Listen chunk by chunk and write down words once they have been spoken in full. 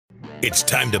It's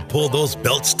time to pull those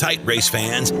belts tight, race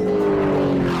fans.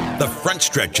 The front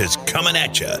stretch is coming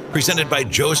at you, presented by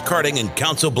Joe's Karting in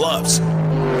Council Bluffs.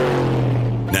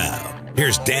 Now,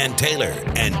 here's Dan Taylor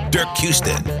and Dirk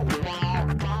Houston.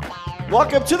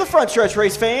 Welcome to the front stretch,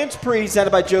 race fans,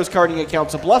 presented by Joe's Karting at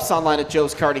Council Bluffs, online at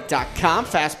joeskarting.com.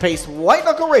 Fast-paced white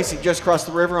knuckle racing just across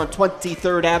the river on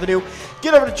 23rd Avenue.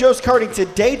 Get over to Joe's Karting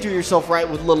today. Do yourself right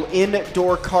with a little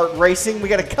indoor kart racing. We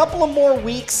got a couple of more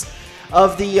weeks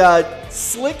of the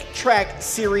Slick Track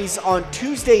series on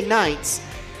Tuesday nights.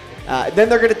 Then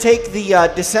they're going to take the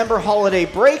December holiday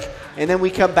break, and then we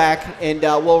come back and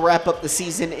we'll wrap up the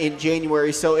season in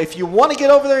January. So if you want to get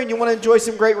over there and you want to enjoy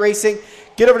some great racing,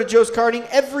 get over to Joe's Karting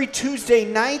every Tuesday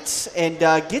night and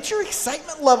get your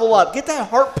excitement level up. Get that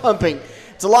heart pumping.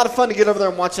 It's a lot of fun to get over there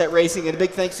and watch that racing. And a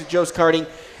big thanks to Joe's Karting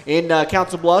in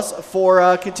Council Bluffs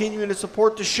for continuing to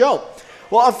support the show.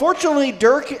 Well, unfortunately,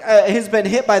 Dirk has been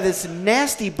hit by this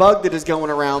nasty bug that is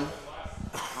going around.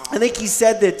 I think he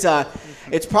said that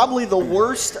it's probably the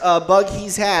worst bug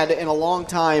he's had in a long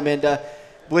time. And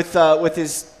with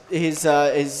his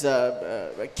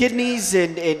kidneys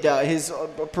and his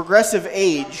progressive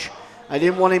age, I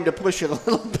didn't want him to push it a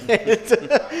little bit.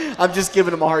 I'm just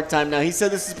giving him a hard time now. He said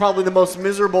this is probably the most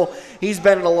miserable he's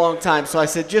been in a long time. So I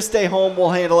said, just stay home. We'll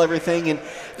handle everything. And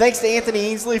thanks to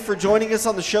Anthony Ainsle for joining us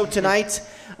on the show tonight.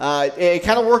 It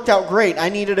kind of worked out great. I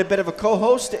needed a bit of a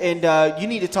co-host, and you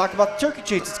need to talk about the turkey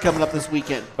chase that's coming up this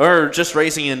weekend. Or just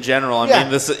racing in general. I mean,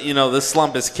 this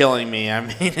slump is killing me. I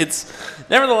mean,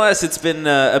 nevertheless, it's been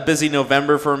a busy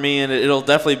November for me, and it'll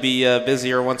definitely be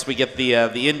busier once we get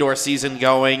the indoor season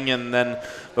going, and then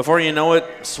before you know it,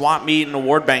 swap meet and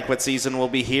award banquet season will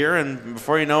be here, and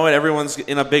before you know it, everyone's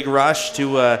in a big rush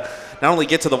to not only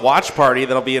get to the watch party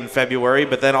that'll be in February,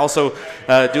 but then also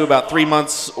do about 3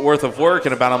 months worth of work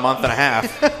in about a month and a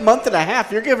half. Month and a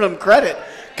half? You're giving them credit.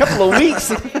 Couple of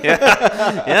weeks.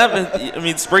 Yeah. I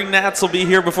mean, spring gnats will be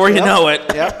here before you know it.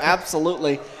 Yep,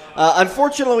 absolutely.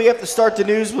 Unfortunately, we have to start the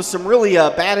news with some really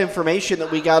bad information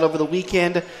that we got over the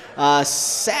weekend.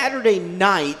 Saturday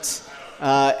night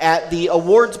at the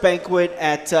awards banquet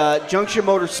at Junction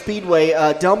Motor Speedway,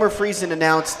 Delmer Friesen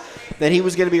announced that he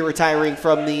was going to be retiring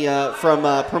from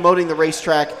promoting the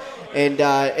racetrack, and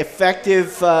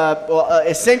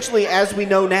essentially, as we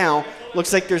know now,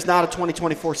 looks like there's not a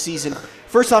 2024 season.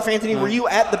 First off, Anthony, were you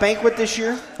at the banquet this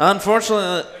year?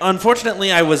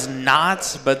 Unfortunately, I was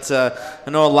not, but I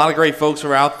know a lot of great folks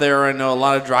were out there. I know a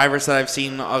lot of drivers that I've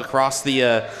seen across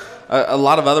a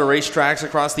lot of other racetracks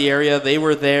across the area. They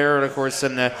were there, and of course,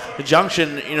 the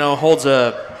Junction, holds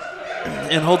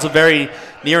a very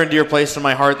near and dear place to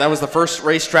my heart. That was the first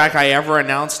racetrack I ever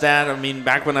announced at. I mean,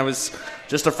 back when I was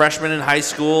just a freshman in high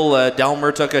school,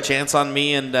 Delmer took a chance on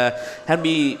me and had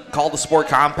me call the Sport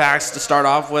Compacts to start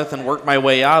off with and work my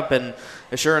way up. And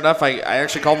sure enough, I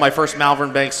actually called my first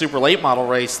Malvern Bank Super Late Model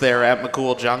race there at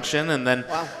McCool Junction. And then,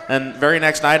 and very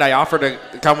next night, I offered to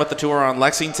come with the tour on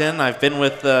Lexington. I've been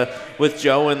with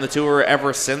Joe and the tour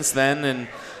ever since then. And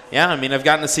yeah, I mean, I've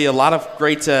gotten to see a lot of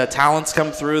great talents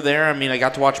come through there. I mean, I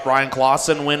got to watch Brian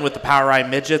Clausen win with the Power Eye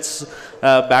Midgets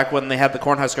back when they had the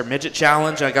Cornhusker Midget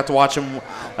Challenge. I got to watch him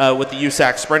with the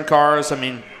USAC Sprint Cars. I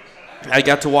mean, I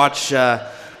got to watch, I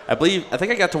think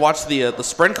I got to watch the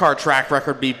Sprint Car track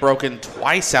record be broken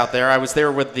twice out there. I was there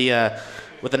with the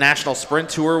National Sprint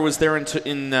Tour. Was there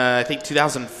in I think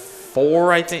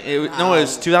 2004. I think it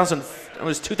was 2000. It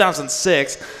was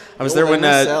 2006. I was there when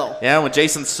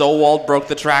Jason Sowald broke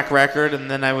the track record,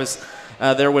 and then I was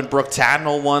there when Brooke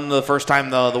Tadnell won the first time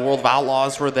the World of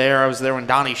Outlaws were there. I was there when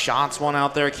Donnie Schatz won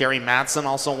out there. Kerry Matson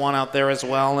also won out there as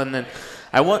well, and then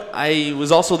I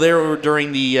was also there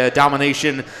during the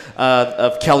domination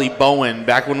of Kelly Bowen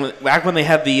back when they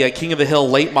had the King of the Hill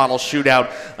late model shootout.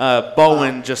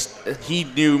 Bowen he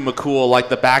knew McCool like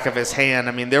the back of his hand.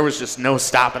 I mean, there was just no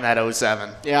stopping that 07.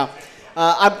 Yeah.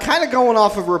 I'm kind of going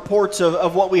off of reports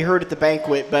of what we heard at the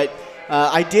banquet, but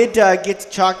I did get to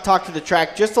talk to the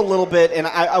track just a little bit, and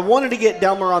I wanted to get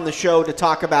Delmer on the show to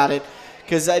talk about it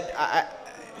because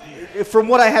from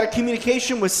what I had a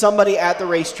communication with somebody at the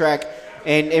racetrack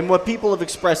and what people have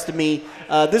expressed to me,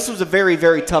 this was a very,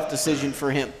 very tough decision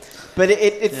for him. But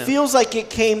it feels like it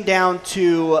came down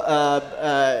to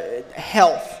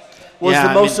health. Was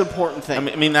the most important thing.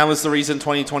 I mean, that was the reason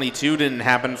 2022 didn't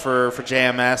happen for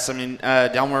JMS. I mean,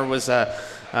 Delmer was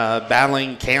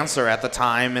battling cancer at the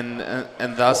time,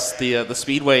 and thus the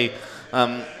Speedway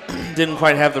didn't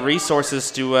quite have the resources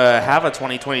to have a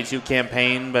 2022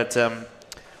 campaign. But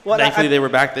thankfully, they were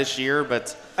back this year.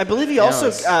 But I believe he also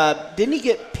didn't he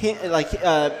get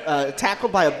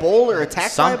tackled by a bull or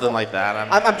attacked by a bull? Something like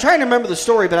that. I'm trying to remember the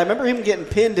story, but I remember him getting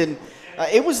pinned and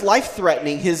it was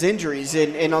life-threatening, his injuries,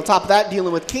 and on top of that,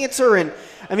 dealing with cancer. And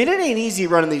I mean, it ain't easy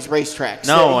running these racetracks.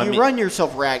 No, you run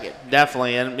yourself ragged.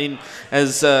 Definitely, and I mean,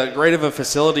 as great of a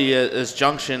facility as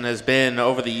Junction has been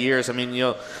over the years, I mean,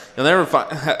 you'll never find.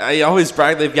 I always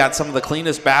brag they've got some of the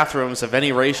cleanest bathrooms of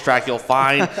any racetrack you'll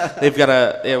find. They have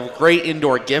a great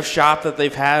indoor gift shop that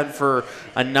they've had for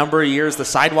a number of years. The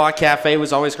Sidewalk Cafe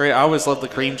was always great. I always loved the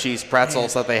cream cheese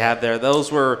pretzels that they had there.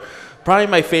 Those were probably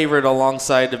my favorite,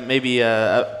 alongside maybe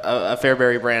a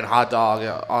Fairbury brand hot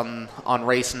dog on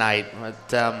race night.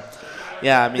 But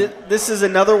yeah, I mean, this is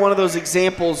another one of those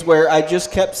examples where I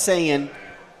just kept saying,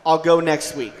 "I'll go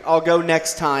next week. I'll go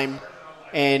next time."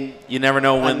 And you never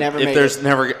know you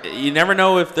never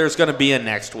know if there's going to be a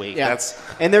next week. Yeah.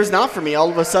 And there's not for me. All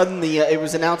of a sudden, it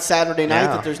was announced Saturday night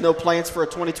that there's no plans for a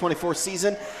 2024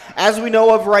 season. As we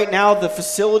know of right now, the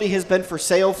facility has been for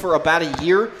sale for about a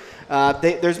year.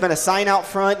 There's been a sign out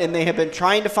front, and they have been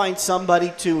trying to find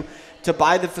somebody to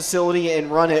buy the facility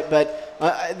and run it. But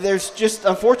there's just,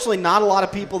 unfortunately, not a lot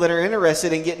of people that are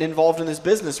interested in getting involved in this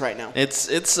business right now. It's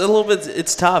a little bit,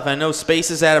 it's tough. I know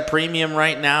space is at a premium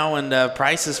right now, and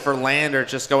prices for land are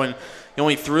just going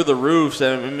through the roofs.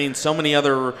 I mean,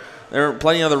 there are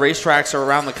plenty of other racetracks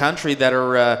around the country that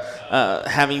are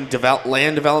having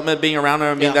land development being around.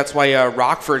 I mean, that's why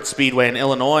Rockford Speedway in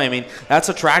Illinois, I mean, that's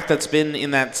a track that's been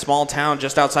in that small town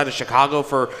just outside of Chicago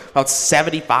for about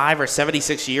 75 or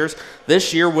 76 years.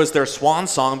 This year was their swan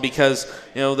song because,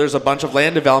 there's a bunch of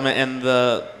land development, and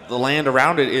the land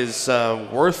around it is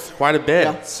worth quite a bit.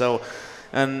 Yeah. So,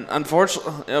 and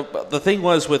unfortunately, the thing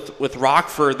was with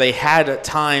Rockford, they had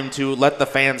time to let the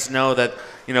fans know that,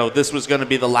 this was going to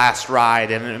be the last ride.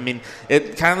 And I mean,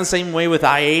 it kind of the same way with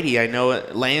I-80. I know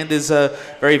land is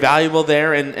very valuable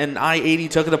there, and I-80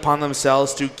 took it upon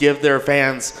themselves to give their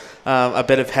fans a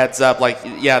bit of heads up, like,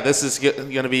 this is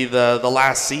going to be the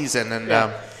last season. And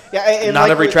and not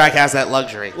every track has that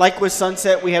luxury. Like with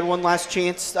Sunset, we had one last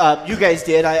chance. You guys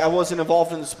did. I wasn't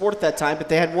involved in the sport at that time, but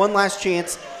they had one last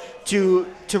chance to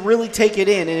really take it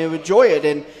in and enjoy it.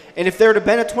 And if there had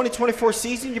been a 2024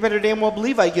 season, you better damn well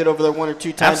believe I get over there one or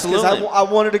two times. Absolutely. Because I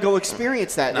wanted to go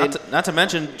experience that. Not to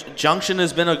mention, Junction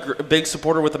has been a big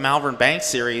supporter with the Malvern Bank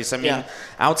Series. I mean,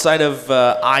 outside of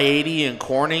I-80 and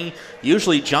Corning,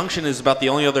 usually Junction is about the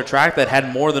only other track that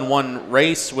had more than one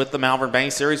race with the Malvern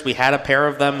Bank Series. We had a pair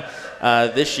of them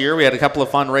this year. We had a couple of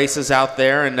fun races out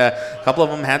there, and a couple of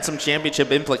them had some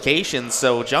championship implications.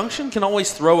 So Junction can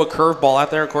always throw a curveball out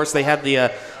there. Of course, they had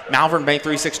the Malvern Bank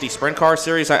 360 Sprint Car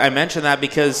Series. I mentioned that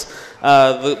because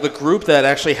the group that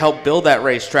actually helped build that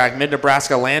racetrack,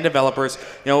 Mid-Nebraska Land Developers,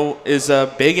 is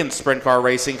big in sprint car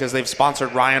racing because they've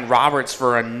sponsored Ryan Roberts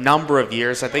for a number of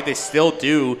years. I think they still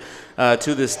do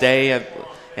to this day,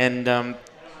 and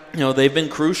they've been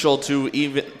crucial to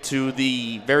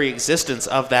the very existence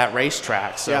of that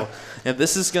racetrack. So. And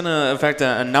this is going to affect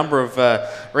a number of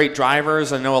great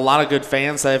drivers. I know a lot of good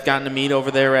fans that I've gotten to meet over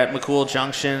there at McCool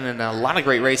Junction, and a lot of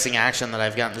great racing action that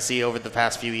I've gotten to see over the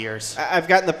past few years. I've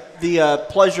gotten the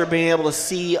pleasure of being able to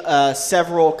see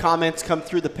several comments come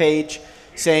through the page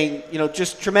saying,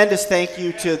 just tremendous thank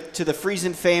you to the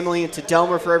Friesen family and to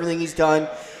Delmer for everything he's done,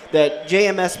 that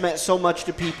JMS meant so much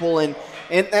to people, and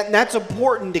that's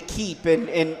important to keep.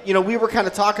 And we were kind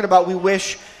of talking about we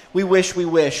wish.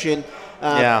 And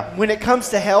when it comes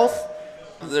to health,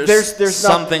 there's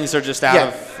some things are just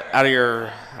out of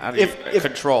your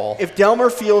control. If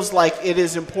Delmer feels like it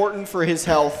is important for his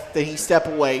health that he step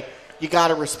away, you got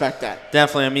to respect that.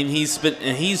 Definitely. I mean,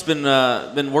 he's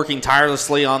been working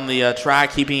tirelessly on the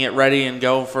track, keeping it ready and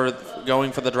going for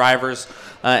the drivers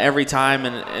every time.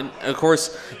 And of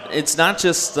course, it's not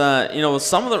just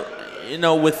some of the.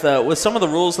 With some of the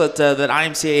rules that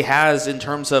IMCA has in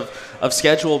terms of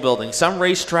schedule building, some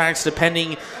racetracks,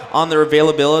 depending on their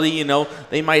availability,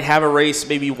 they might have a race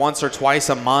maybe once or twice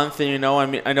a month. And,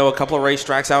 I know a couple of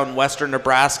racetracks out in western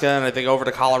Nebraska and I think over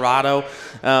to Colorado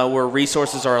where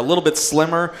resources are a little bit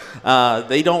slimmer.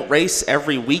 They don't race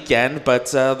every weekend, but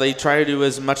they try to do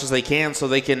as much as they can so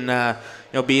they can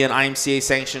be an IMCA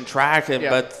sanctioned track.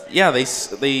 But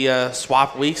they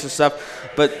swap weeks and stuff.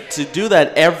 But to do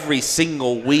that every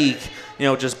single week,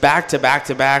 just back to back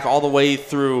to back all the way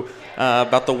through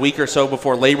about the week or so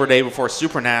before Labor Day, before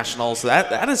Super Nationals,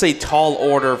 that is a tall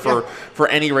order for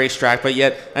any racetrack. But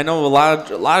yet, I know a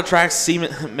lot of tracks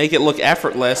make it look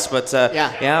effortless. But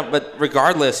but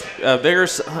regardless,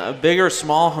 big or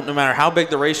small, no matter how big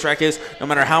the racetrack is, no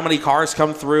matter how many cars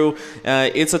come through,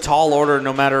 it's a tall order,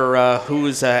 no matter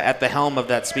who's at the helm of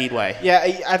that speedway.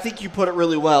 Yeah, I think you put it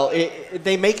really well.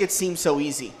 They make it seem so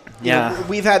easy.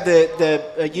 we've had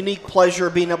the unique pleasure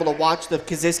of being able to watch the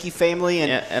Kaziski family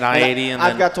and I-80, and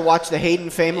I've got to watch the Hayden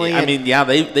family. I mean,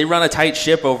 they run a tight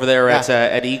ship over there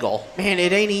at Eagle. Man,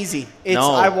 it ain't easy.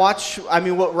 No. I watch. I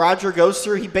mean, what Roger goes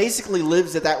through, he basically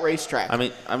lives at that racetrack.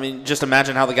 I mean, just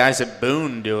imagine how the guys at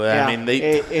Boone do it. Yeah, I mean,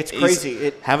 it's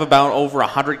crazy. Have about over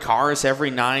 100 cars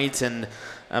every night, and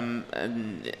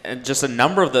just a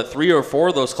number of the 3 or 4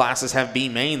 of those classes have B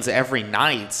mains every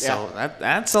night. So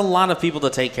that's a lot of people to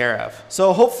take care of.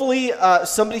 So hopefully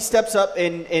somebody steps up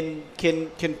and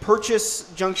can purchase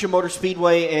Junction Motor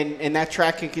Speedway and that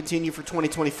track can continue for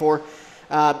 2024.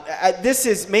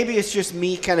 Maybe it's just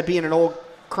me kind of being an old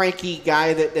cranky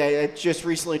guy that just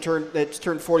recently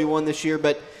turned 41 this year,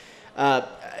 but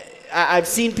I've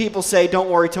seen people say, "Don't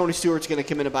worry, Tony Stewart's going to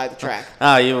come in and buy the track."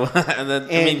 I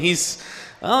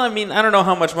don't know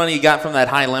how much money he got from that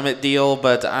high limit deal,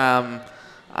 but I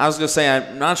was going to say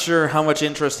I'm not sure how much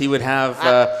interest he would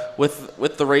have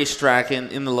with the racetrack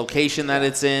in the location that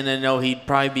it's in. I know he'd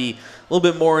probably be a little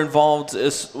bit more involved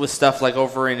with stuff like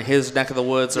over in his neck of the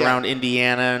woods around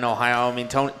Indiana and Ohio. I mean,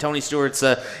 Tony Stewart's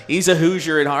he's a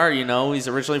Hoosier at heart. He's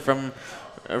originally from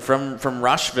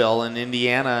Rushville in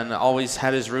Indiana and always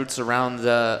had his roots around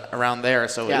there.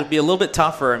 So it would be a little bit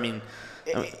tougher. I mean,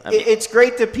 it's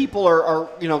great that people are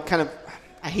kind of,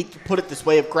 I hate to put it this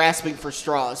way, of grasping for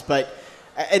straws, but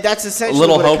that's essentially a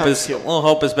little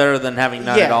hope is better than having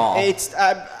none at all. It's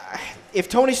if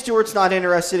Tony Stewart's not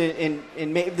interested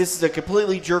in this is a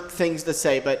completely jerk things to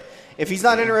say, but if he's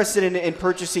not interested in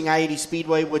purchasing I-80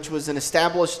 Speedway, which was an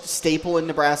established staple in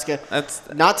Nebraska, that's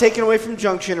not taken away from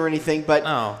Junction or anything, but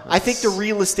I think the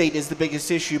real estate is the biggest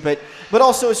issue. But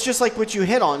also, it's just like what you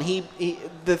hit on.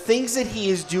 The things that he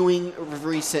is doing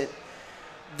recent,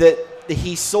 that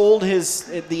he sold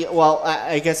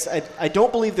I guess I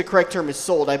don't believe the correct term is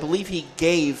sold. I believe he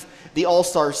gave the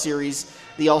All-Star Series,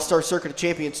 the All-Star Circuit of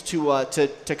Champions to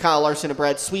Kyle Larson and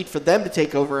Brad Sweet for them to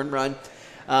take over and run.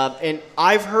 And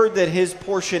I've heard that his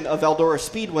portion of Eldora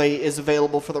Speedway is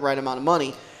available for the right amount of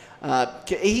money.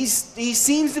 He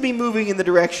seems to be moving in the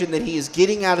direction that he is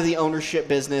getting out of the ownership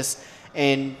business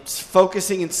and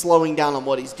focusing and slowing down on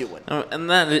what he's doing. And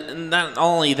not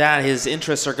only that, his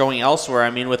interests are going elsewhere.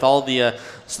 I mean, with all the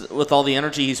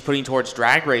energy he's putting towards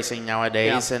drag racing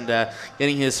nowadays, and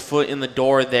getting his foot in the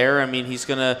door there. I mean, he's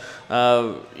going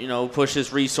to push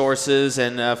his resources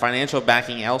and financial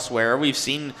backing elsewhere. We've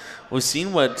seen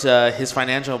what his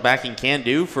financial backing can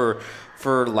do for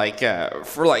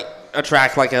a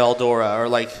track like Eldora or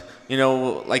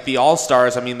like the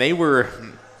All-Stars.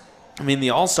 The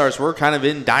All-Stars were kind of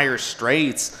in dire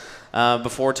straits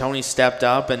before Tony stepped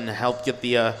up and helped get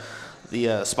the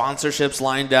sponsorships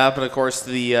lined up, and of course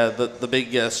the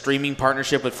big streaming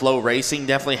partnership with Flow Racing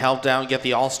definitely helped out get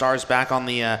the All-Stars back on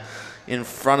the in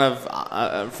front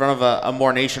of a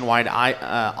more nationwide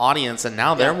audience, and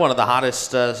now they're one of the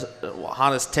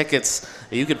hottest tickets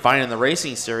that you could find in the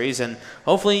racing series, and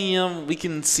hopefully we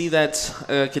can see that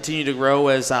continue to grow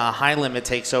as High Limit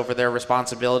takes over their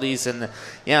responsibilities. And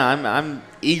I'm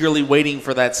eagerly waiting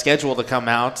for that schedule to come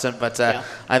out, but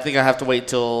I think I have to wait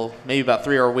till maybe about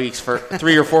 3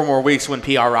 or 4 more weeks when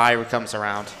PRI comes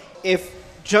around. If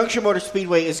Junction Motor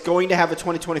Speedway is going to have a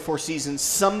 2024 season,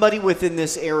 somebody within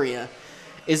this area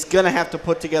is going to have to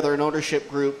put together an ownership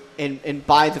group and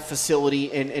buy the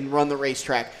facility and run the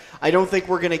racetrack. I don't think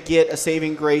we're going to get a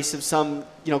saving grace of some,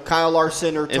 Kyle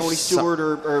Larson or Tony Stewart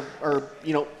or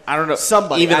I don't know,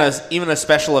 somebody. Even a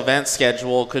special event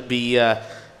schedule could be. I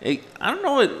don't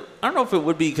know if it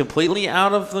would be completely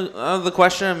out of the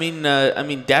question. I mean,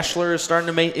 Deschler is starting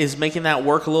to making that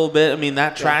work a little bit. I mean,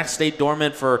 that track stayed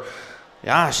dormant for,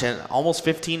 almost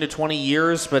 15 to 20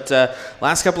 years. But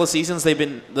last couple of seasons, they've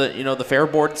been the fair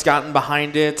board's gotten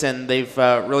behind it, and they've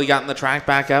really gotten the track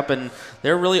back up, and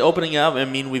they're really opening up. I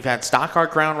mean, we've had stock car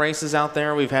crown races out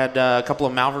there. We've had a couple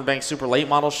of Malvern Bank Super Late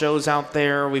Model shows out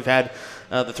there. We've had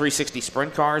the 360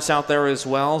 sprint cars out there as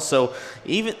well. So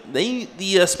even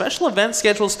the special event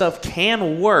schedule stuff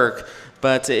can work,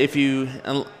 but if you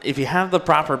have the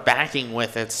proper backing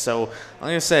with it. So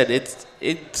like I said, it's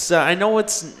I know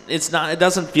it's not, it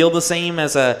doesn't feel the same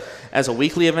as a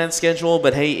weekly event schedule,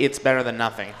 but hey, it's better than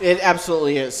nothing. It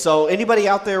absolutely is. So anybody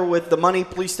out there with the money,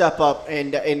 please step up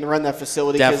and run that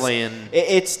facility. Definitely,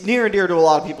 it's near and dear to a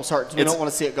lot of people's hearts. We don't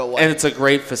want to see it go away. And it's a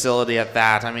great facility at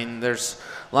that. I mean, there's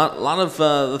a lot of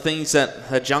the things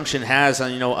that Junction has,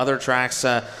 and other tracks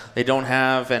they don't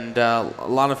have, and a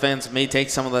lot of fans may take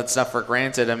some of that stuff for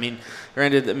granted. I mean,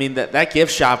 that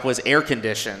gift shop was air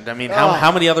conditioned. I mean,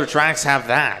 how many other tracks have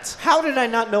that? How did I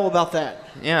not know about that?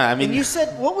 Yeah, I mean, and you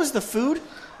said, what was the food?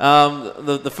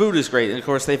 The food is great. And, of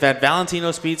course, they've had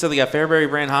Valentino's Pizza. They got Fairbury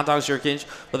brand hot dogs here,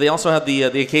 but they also have the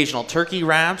occasional turkey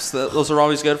wraps. Those are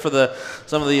always good for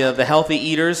some of the healthy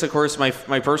eaters. Of course,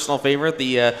 my personal favorite,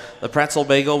 the pretzel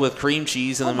bagel with cream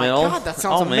cheese in the middle. Oh, my God, that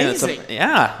sounds amazing.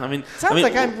 Yeah. I mean, sounds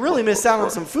like I'm really missed out on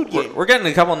some food game. We're getting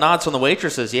a couple nods from the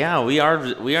waitresses. Yeah, we are.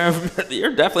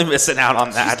 You're definitely missing out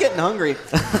on that. She's getting hungry.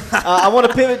 I want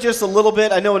to pivot just a little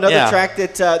bit. I know another track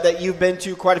that you've been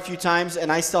to quite a few times,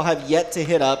 and I still have yet to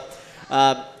hit up.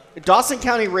 Dawson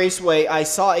County Raceway, I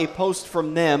saw a post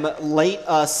from them late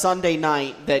Sunday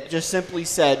night that just simply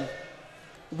said,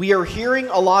 we are hearing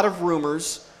a lot of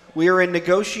rumors. We are in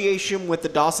negotiation with the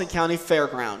Dawson County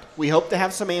Fairground. We hope to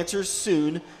have some answers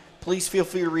soon. Please feel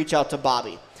free to reach out to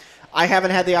Bobby. I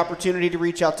haven't had the opportunity to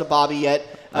reach out to Bobby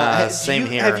yet. Same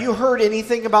here. Have you heard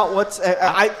anything about what's?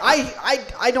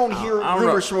 I don't hear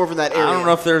rumors from over that area. I don't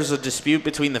know if there's a dispute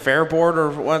between the fair board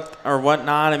or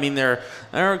whatnot. I mean, there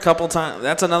are a couple times.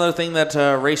 That's another thing that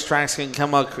racetracks can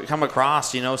come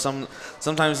across. You know,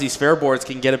 sometimes these fair boards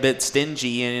can get a bit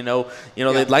stingy, and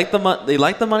they like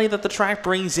the money that the track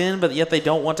brings in, but yet they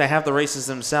don't want to have the races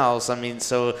themselves. I mean,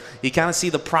 so you kind of see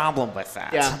the problem with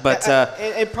that. Yeah, but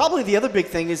and probably the other big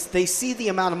thing is they see the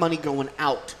amount of money going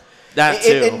out. That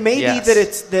too. It may be that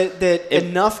it's that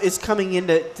enough is coming in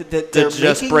that they're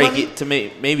just making break money. it to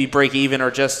maybe break even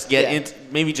or just get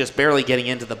maybe just barely getting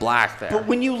into the black there. But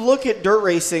when you look at dirt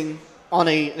racing on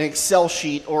an Excel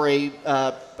sheet or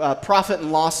a profit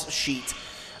and loss sheet,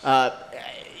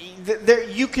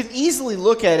 you can easily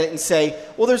look at it and say,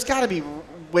 well, there's got to be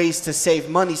ways to save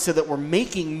money so that we're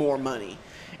making more money.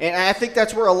 And I think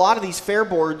that's where a lot of these fair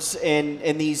boards and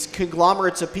these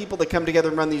conglomerates of people that come together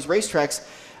and run these racetracks,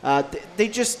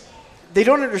 they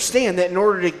don't understand that in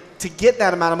order to get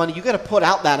that amount of money, you got to put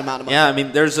out that amount of money. Yeah, I mean,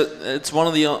 it's one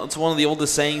of the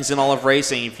oldest sayings in all of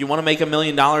racing. If you want to make $1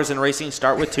 million in racing,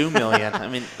 start with $2 million. I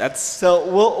mean, that's so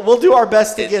we'll do our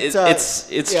best to get.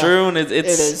 It's true, and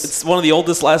it's one of the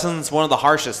oldest lessons, one of the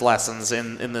harshest lessons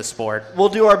in this sport. We'll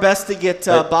do our best to get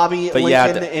Bobby,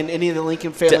 Lincoln, and any of the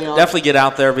Lincoln family on. Definitely get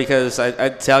out there, because I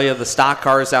tell you, the stock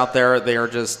cars out there, they are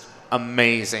just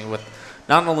amazing with.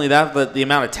 Not only that, but the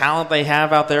amount of talent they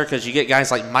have out there, because you get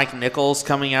guys like Mike Nichols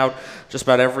coming out just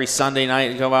about every Sunday night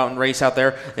and go out and race out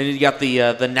there. And you got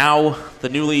the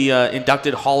newly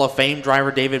inducted Hall of Fame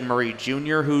driver David Murray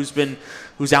Jr., who's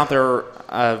out there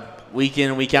week in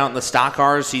and week out in the stock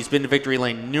cars. He's been to victory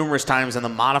lane numerous times in the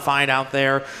modified out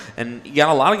there, and you got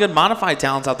a lot of good modified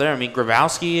talents out there. I mean,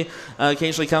 Grabowski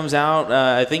occasionally comes out.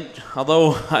 I think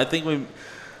we.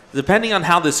 Depending on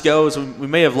how this goes, we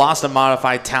may have lost a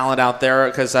modified talent out there,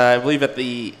 because I believe at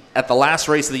the last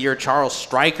race of the year, Charles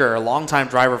Stryker, a longtime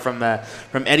driver from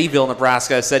Eddyville,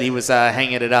 Nebraska, said he was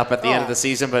hanging it up at the end of the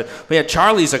season. But yeah,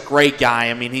 Charlie's a great guy.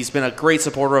 I mean, he's been a great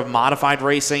supporter of modified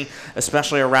racing,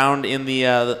 especially around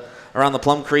the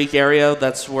Plum Creek area.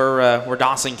 That's where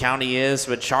Dawson County is.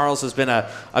 But Charles has been a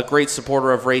great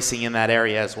supporter of racing in that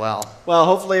area as well. Well,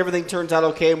 hopefully everything turns out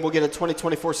okay, and we'll get a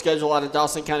 2024 schedule out of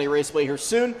Dawson County Raceway here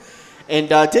soon. And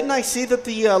didn't I see that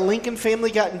the Lincoln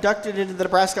family got inducted into the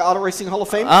Nebraska Auto Racing Hall of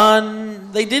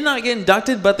Fame? They did not get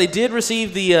inducted, but they did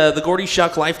receive the Gordy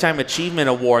Shuck Lifetime Achievement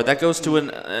Award. That goes to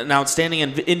an outstanding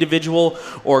individual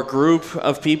or group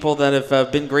of people that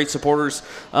have been great supporters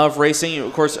of racing.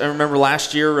 Of course, I remember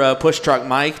last year, Push Truck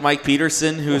Mike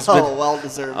Peterson, who's been well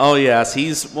deserved. Oh yes,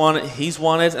 he's won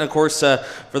it. And of course,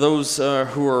 for those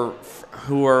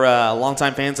who are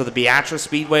longtime fans of the Beatrice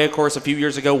Speedway, of course, a few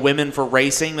years ago, Women for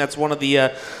Racing. That's one of the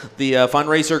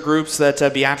fundraiser groups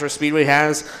that Beatrice Speedway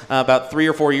has. About 3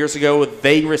 or 4 years ago,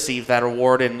 they received that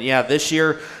award. And, yeah, this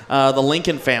year, the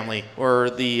Lincoln family were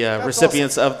the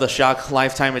recipients of the Shuck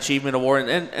Lifetime Achievement Award,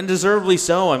 and deservedly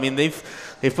so. I mean,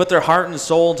 They've put their heart and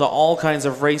soul into all kinds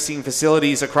of racing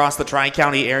facilities across the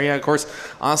Tri-County area. Of course,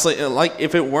 honestly, like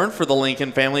if it weren't for the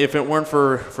Lincoln family, if it weren't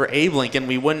for Abe Lincoln,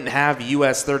 we wouldn't have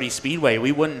US 30 Speedway.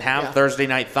 We wouldn't have Thursday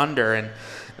Night Thunder. And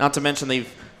not to mention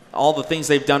all the things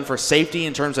they've done for safety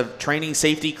in terms of training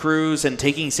safety crews and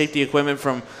taking safety equipment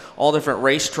from all different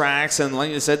racetracks. And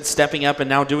like I said, stepping up and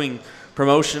now doing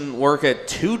promotion work at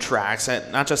 2 tracks,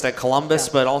 not just at Columbus,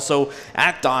 but also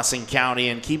at Dawson County,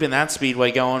 and keeping that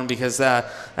speedway going, because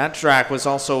that track was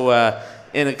also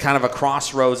in a kind of a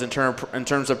crossroads in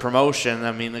terms of promotion.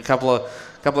 I mean, a couple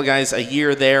of guys a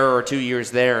year there or 2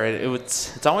 years there.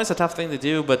 It's always a tough thing to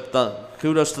do, but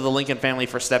kudos to the Lincoln family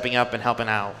for stepping up and helping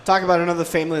out. Talk about another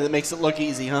family that makes it look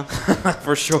easy, huh?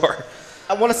 For sure.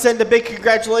 I want to send a big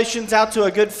congratulations out to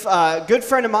a good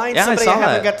friend of mine. Yeah, somebody I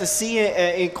haven't that. got to see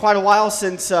in quite a while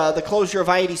since the closure of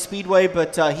I-80 Speedway,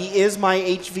 but he is my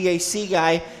HVAC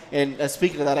guy. And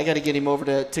speaking of that, I got to get him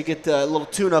over to get a little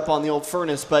tune-up on the old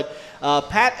furnace. But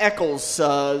Pat Eccles,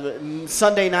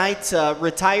 Sunday night,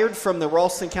 retired from the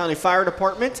Ralston County Fire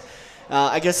Department.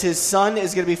 I guess his son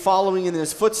is going to be following in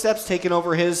his footsteps, taking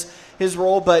over his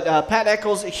role. But Pat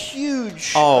Eccles, a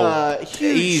huge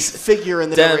figure in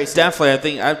the racing.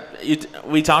 Definitely. I think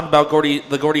we talked about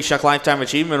the Gordy Shuck Lifetime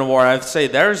Achievement Award. I'd say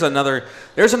there's another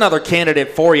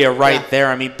candidate for you right there.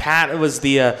 I mean, Pat was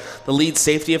the lead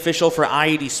safety official for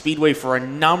I-80 Speedway for a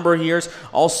number of years.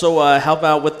 Also helped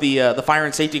out with the fire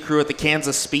and safety crew at the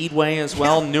Kansas Speedway as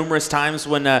well. Numerous times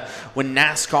when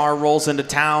NASCAR rolls into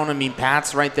town. I mean,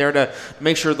 Pat's right there to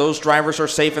make sure those drivers are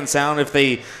safe and sound. If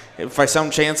by some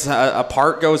chance a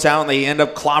part goes out and they end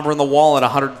up clobbering the wall at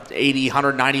 180,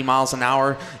 190 miles an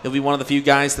hour, he'll be one of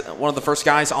the first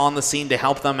guys on the scene to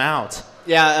help them out.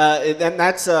 Yeah, and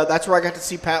that's where I got to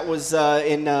see Pat was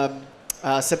in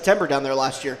September down there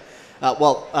last year.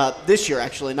 This year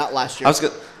actually, not last year. I was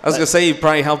gonna say he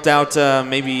probably helped out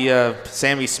maybe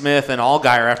Sammy Smith and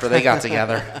Allgaier after they got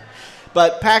together.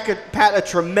 But Pat, a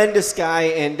tremendous guy,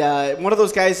 and one of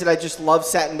those guys that I just love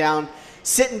sitting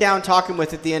down talking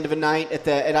with at the end of a night at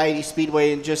I-80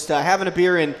 Speedway and just having a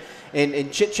beer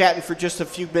and chit-chatting for just a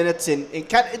few minutes and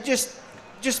kind of just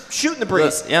shooting the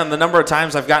breeze. And the number of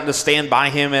times I've gotten to stand by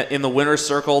him in the winner's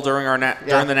circle during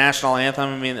during the national anthem.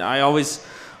 I mean, I always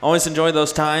enjoy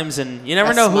those times, and you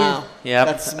never know smile. who. Yeah,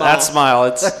 that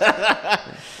smile.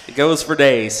 It goes for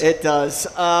days. It does.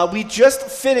 We just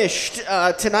finished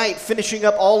tonight, finishing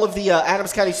up all of the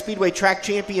Adams County Speedway Track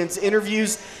Champions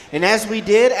interviews. And as we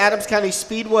did, Adams County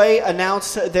Speedway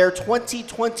announced their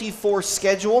 2024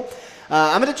 schedule.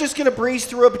 I'm just going to breeze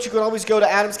through it, but you can always go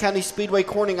to Adams County Speedway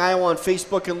Corning, Iowa on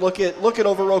Facebook and look it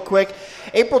over real quick.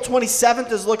 April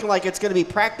 27th is looking like it's going to be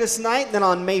practice night. And then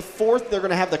on May 4th, they're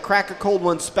going to have the Crack a Cold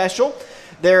One special.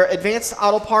 Their Advanced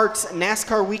Auto Parts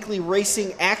NASCAR Weekly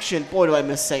Racing Action. Boy, do I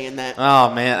miss saying that.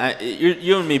 Oh, man.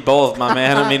 You and me both, my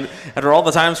man. I mean, after all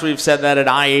the times we've said that at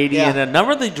I-80, and a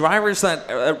number of the drivers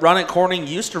that run at Corning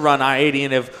used to run I-80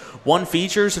 and have won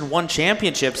features and won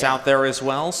championships out there as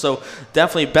well. So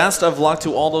definitely best of luck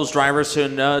to all those drivers,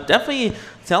 and definitely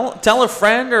tell a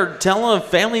friend or tell a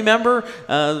family member,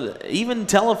 even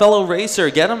tell a fellow racer,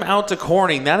 get them out to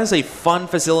Corning. That is a fun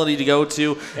facility to go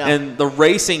to, and the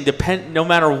racing, no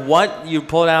matter what you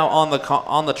put out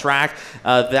on the track,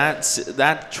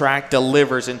 that track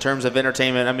delivers in terms of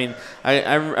entertainment. I mean,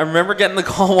 I remember getting the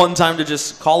call one time to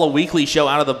just call a weekly show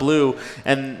out of the blue,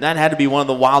 and that had to be one of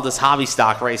the wildest hobby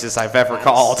stock races I've ever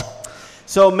called.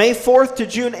 So May 4th to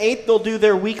June 8th, they'll do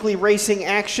their weekly racing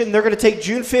action. They're going to take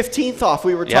June 15th off.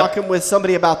 We were talking with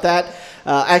somebody about that.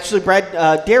 Actually,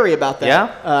 Brad Derry about that.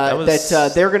 Yeah.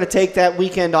 They're going to take that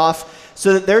weekend off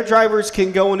so that their drivers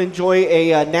can go and enjoy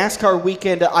a NASCAR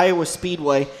weekend at Iowa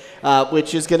Speedway,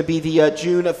 which is going to be the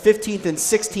June 15th and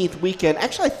 16th weekend.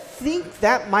 Actually, I think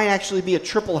that might actually be a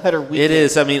triple header weekend. It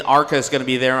is. I mean, ARCA is going to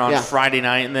be there on Friday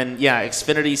night, and then,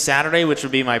 Xfinity Saturday, which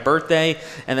would be my birthday,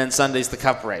 and then Sunday's the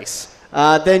Cup race.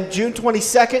 Then June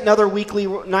 22nd, another weekly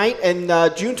night, and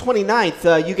June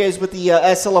 29th, you guys with the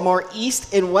SLMR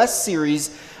East and West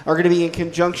Series are going to be in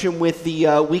conjunction with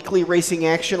the weekly racing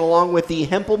action along with the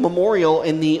Hempel Memorial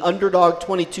in the Underdog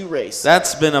 22 race.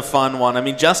 That's been a fun one. I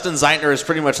mean, Justin Zeitner has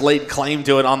pretty much laid claim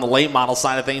to it on the late model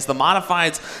side of things. The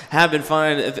modifieds have been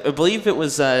fun. I believe it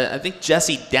was, I think,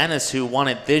 Jesse Dennis who won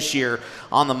it this year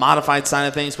on the modified side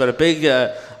of things, but a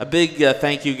big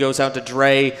thank you goes out to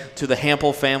Dre, to the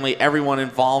Hampel family, everyone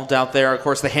involved out there. Of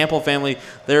course, the Hampel family,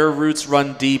 their roots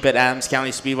run deep at Adams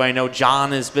County Speedway. I know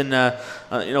John has been a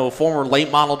former late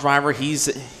model driver.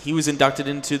 He was inducted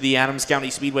into the Adams County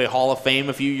Speedway Hall of Fame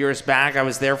a few years back. I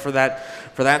was there for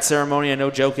that ceremony. I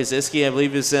know Joe Kaziski, I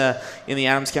believe, is in the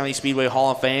Adams County Speedway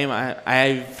Hall of Fame.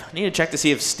 I need to check to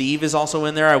see if Steve is also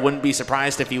in there. I wouldn't be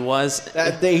surprised if he was.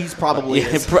 He's probably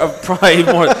is. Probably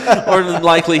more than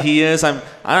likely he is.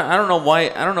 I don't know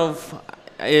why. I don't know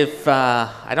if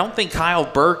I don't think Kyle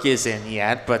Burke is in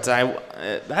yet, but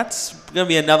that's going to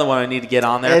be another one I need to get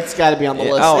on there. It's got to be on the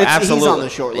list. Oh, absolutely. He's on the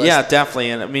short list. Yeah,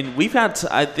 definitely. And I mean, we've got,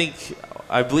 I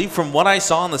believe from what I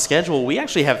saw on the schedule, we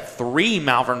actually have 3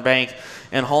 Malvern Bank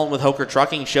and Holland with Hoker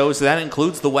Trucking shows. That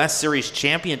includes the West Series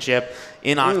Championship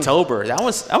in October. That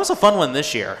was a fun one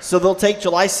this year. So they'll take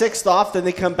July 6th off, then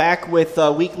they come back with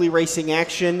weekly racing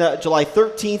action July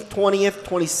 13th, 20th,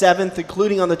 27th,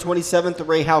 including on the 27th, the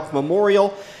Ray Houck Memorial,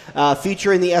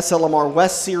 featuring the SLMR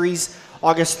West Series.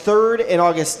 August 3rd and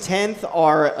August 10th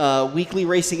are weekly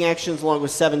racing actions along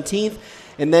with 17th.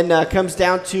 And then comes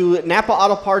down to Napa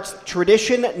Auto Parts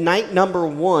Tradition Night number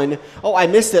 1. Oh, I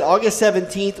missed it. August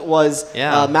 17th was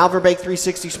Malvern Bank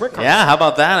 360 Sprint Cars. Yeah, how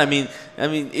about that? I mean,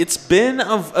 it's been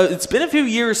a few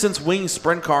years since winged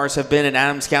sprint cars have been in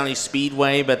Adams County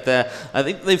Speedway, but I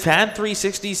think they've had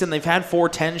 360s and they've had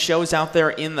 410 shows out there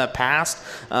in the past.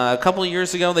 A couple of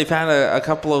years ago, they've had a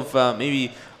couple of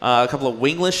a couple of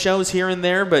wingless shows here and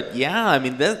there, but yeah, I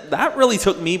mean that really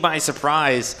took me by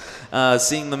surprise,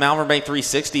 seeing the Malvern Bank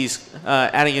 360s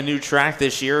adding a new track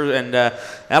this year, and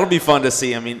that'll be fun to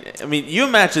see. I mean, you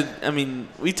imagine. I mean,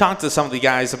 we talked to some of the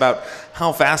guys about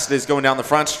how fast it is going down the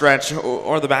front stretch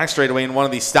or the back straightaway in one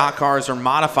of these stock cars or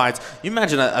modifieds. You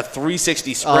imagine a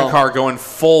 360 sprint car going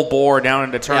full bore down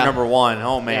into turn number 1.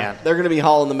 Oh man, they're going to be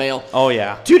hauling the mail. Oh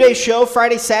yeah. 2-day show,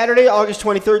 Friday, Saturday, August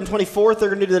 23rd and 24th. They're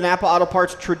going to do the Napa Auto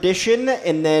Parts Tradition,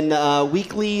 and then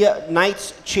weekly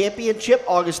nights championship,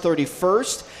 August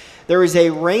 31st. There is a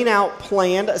rain out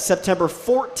planned September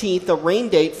 14th, a rain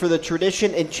date for the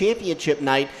Tradition and Championship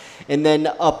night, and then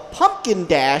a pumpkin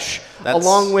dash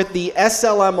along with the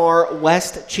SLMR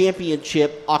West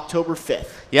Championship October 5th.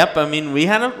 Yep, I mean, we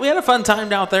had a fun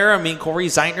time out there. I mean, Corey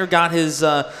Zeitner got his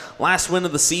last win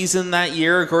of the season that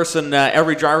year. Of course, and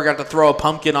every driver got to throw a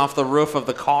pumpkin off the roof of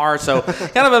the car. So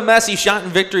kind of a messy shot in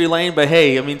victory lane, but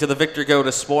hey, I mean, to the victor go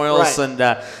to spoils. Right. And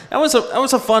that was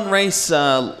a fun race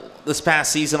this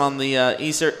past season on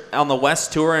the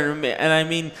West Tour, and I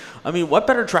mean, what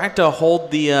better track to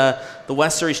hold the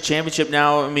West Series Championship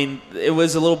now? I mean, it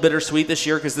was a little bittersweet this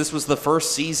year because this was the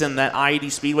first season that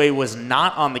I-80 Speedway was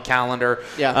not on the calendar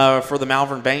for the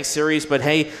Malvern Bank Series. But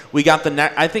hey,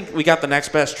 I think we got the next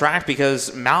best track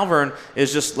because Malvern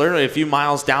is just literally a few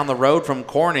miles down the road from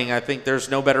Corning. I think there's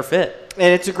no better fit,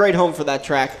 and it's a great home for that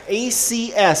track.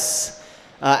 ACS.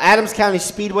 Adams County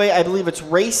Speedway, I believe it's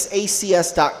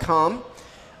raceacs.com,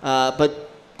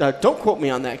 but don't quote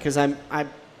me on that because I'm kind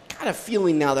of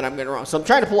feeling now that I'm getting it wrong. So I'm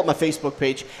trying to pull up my Facebook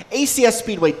page,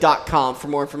 acspeedway.com for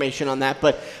more information on that.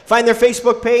 But find their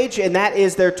Facebook page, and that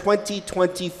is their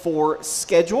 2024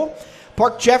 schedule.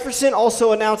 Park Jefferson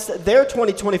also announced their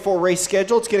 2024 race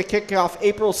schedule. It's going to kick off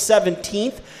April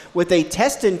 17th with a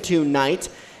test and tune night.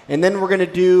 And then we're going to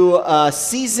do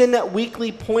season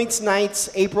weekly points nights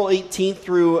April 18th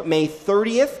through May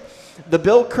 30th. The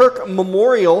Bill Kirk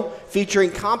Memorial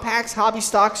featuring compacts, hobby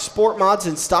stocks, sport mods,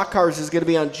 and stock cars is going to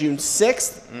be on June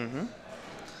 6th. Mm-hmm.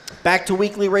 Back to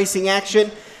weekly racing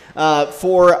action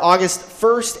for August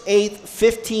 1st, 8th,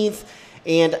 15th,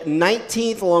 and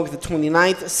 19th, along with the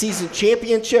 29th. Season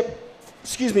championship,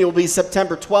 will be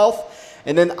September 12th.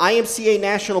 And then IMCA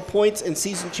National Points and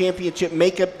Season Championship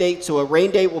makeup date, so a rain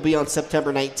date will be on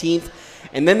September 19th.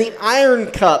 And then the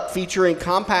Iron Cup featuring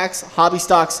compacts, hobby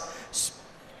stocks,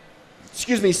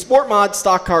 sport mods,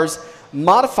 stock cars,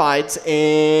 modifieds,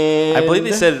 and I believe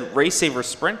they said Race Saver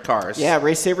sprint cars. Yeah,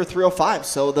 Race Saver 305.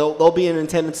 So they'll be in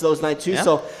attendance those nights too. Yeah.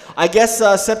 So I guess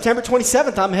September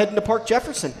 27th, I'm heading to Park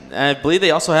Jefferson. I believe they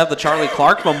also have the Charlie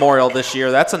Clark Memorial this year.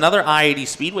 That's another I-80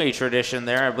 Speedway tradition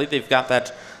there. I believe they've got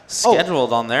that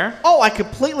scheduled on there. Oh, I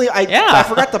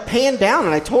forgot to pan down,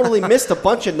 and I totally missed a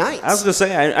bunch of nights. I was going to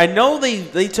say, I know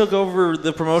they took over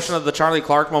the promotion of the Charlie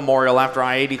Clark Memorial after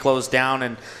I-80 closed down,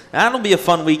 and that'll be a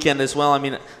fun weekend as well.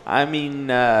 I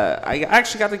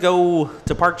actually got to go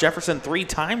to Park Jefferson 3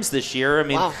 times this year.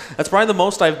 Wow. That's probably the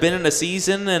most I've been in a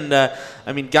season,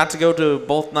 and got to go to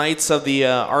both nights of the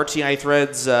RTI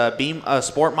Threads Beam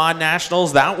Sport Mod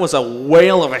Nationals. That was a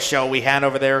whale of a show we had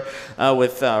over there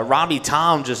with Robbie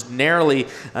Tom just narrowly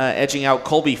edging out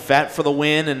Colby Fett for the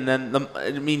win, and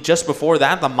then just before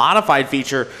that, the modified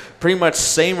feature, pretty much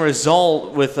same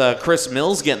result with Chris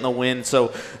Mills getting the win.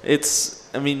 So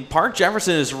Park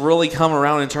Jefferson has really come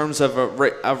around in terms of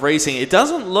racing. It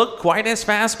doesn't look quite as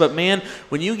fast, but man,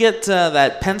 when you get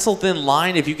that pencil-thin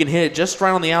line, if you can hit it just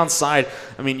right on the outside,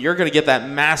 you're going to get that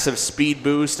massive speed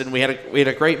boost. And we had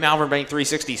a great Malvern Bank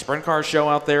 360 sprint car show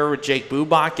out there with Jake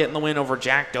Bubach getting the win over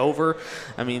Jack Dover.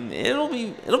 It'll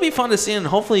be fun to see, and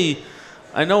hopefully.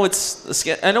 I know it's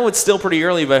still pretty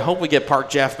early, but I hope we get Park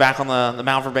Jeff back on the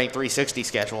Malvern Bank 360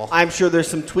 schedule. I'm sure there's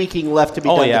some tweaking left to be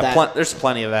done to that. There's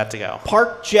plenty of that to go.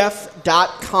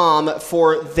 Parkjeff.com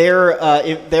for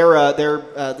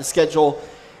the schedule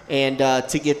and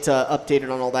to get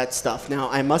updated on all that stuff. Now,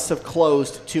 I must have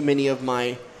closed too many of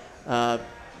my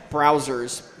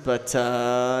browsers, but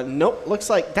nope, looks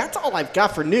like that's all I've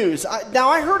got for news. Now,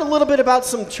 I heard a little bit about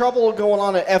some trouble going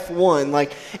on at F1,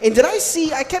 and did I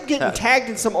kept getting tagged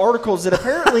in some articles that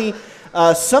apparently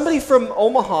somebody from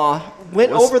Omaha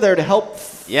went over there to help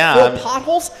fill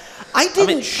potholes. I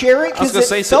didn't share it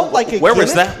because it felt like a where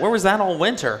gimmick. Where was that all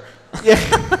winter? Yeah.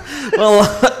 Well,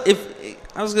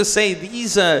 I was going to say,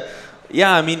 these,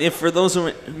 yeah, I mean, if for those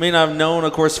who may not have known,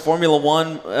 of course, Formula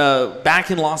One,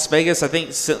 back in Las Vegas, I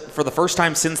think for the first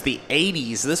time since the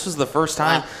 80s, this was the first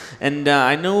time. Wow. And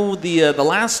I know the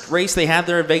last race they had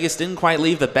there at Vegas didn't quite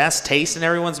leave the best taste in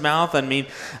everyone's mouth. I mean,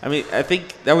 I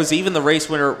think that was even the race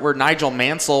where Nigel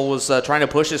Mansell was trying to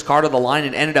push his car to the line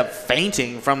and ended up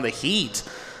fainting from the heat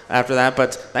after that.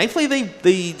 But thankfully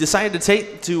they decided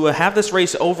to have this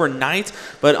race overnight.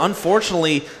 But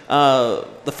unfortunately,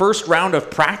 the first round of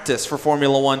practice for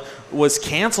Formula One was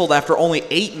canceled after only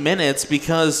 8 minutes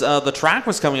because the track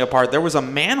was coming apart. There was a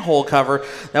manhole cover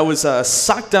that was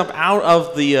sucked up out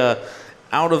of the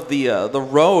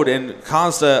road and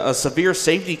caused a severe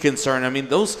safety concern. I mean,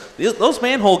 those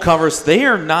manhole covers, they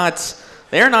are not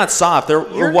soft.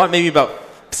 They're maybe about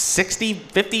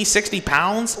 60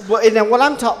 pounds. Well, and then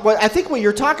I think what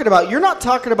you're talking about, you're not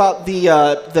talking about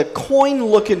the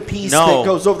coin-looking piece that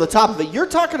goes over the top of it. You're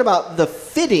talking about the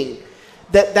fitting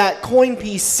that coin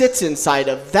piece sits inside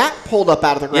of. That pulled up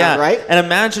out of the ground, right? And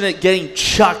imagine it getting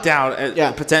chucked out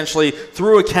potentially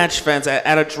through a catch fence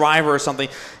at a driver or something.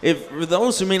 For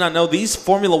those who may not know, these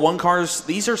Formula One cars,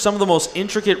 these are some of the most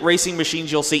intricate racing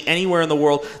machines you'll see anywhere in the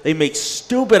world. They make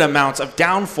stupid amounts of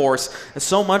downforce, and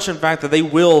so much, in fact, that they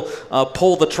will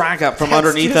pull the track up from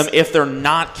underneath them if they're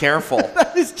not careful.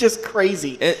 That is just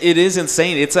crazy. It is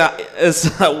insane. It's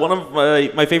one of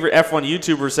my favorite F1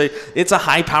 YouTubers say, it's a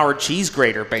high-powered cheese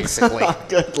grater, basically.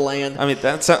 Good land. I mean,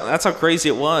 that's how crazy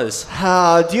it was.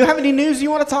 Do you have any news you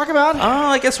want to talk about?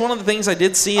 I guess one of the things I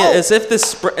did see, as if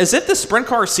the sprint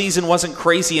car season wasn't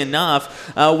crazy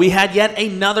enough, we had yet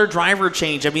another driver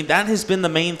change. I mean, that has been the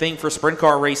main thing for sprint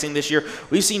car racing this year.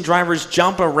 We've seen drivers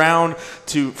jump around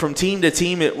from team to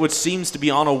team, which seems to be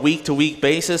on a week-to-week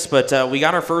basis, but we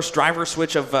got our first driver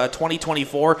switch of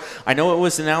 2024. I know it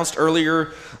was announced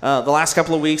earlier the last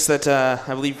couple of weeks that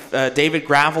I believe David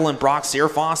Gravel and Brock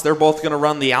Searfoss, they're both going to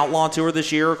run the Outlaw Tour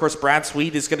this year. Of course, Brad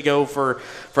Sweet is going to go for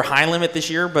High Limit this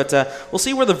year, but we'll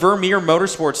see where the Vermeer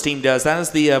Motorsports team does. That is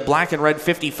the black and red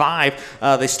 55.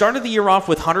 They started the year off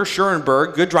with Hunter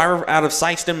Schurenberg, good driver out of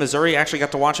Sikeston, Missouri. Actually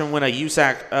got to watch him win a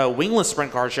USAC wingless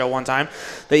sprint car show one time.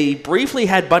 They briefly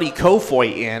had Buddy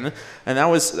Kofoy in, and that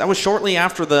was shortly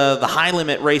after the High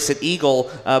Limit race at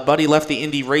Eagle. Buddy left the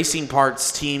Indy Racing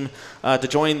Parts team to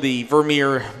join the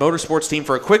Vermeer Motorsports team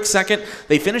for a quick second.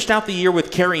 They finished out the year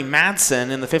with Kerry Madsen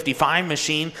in the 55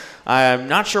 machine. I'm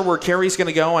not sure where Kerry's going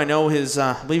to go. I know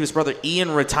I believe his brother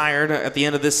Ian retired at the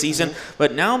end of this season,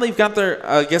 but now they've got their,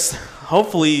 I guess,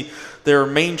 hopefully their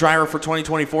main driver for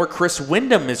 2024, Chris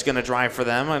Windham, is going to drive for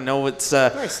them. I know it's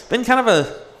been kind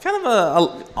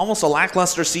of almost a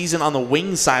lackluster season on the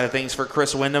wing side of things for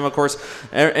Chris Windham. Of course,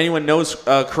 anyone knows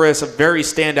Chris, a very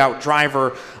standout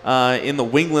driver in the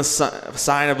wingless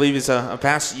side. I believe he's a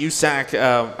past USAC,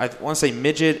 I want to say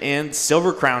midget and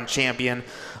Silver Crown champion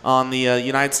on the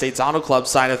United States Auto Club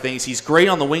side of things. He's great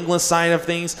on the wingless side of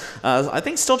things. I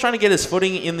think still trying to get his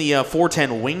footing in the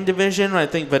 410 wing division, I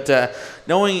think, but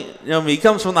knowing, he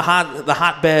comes from the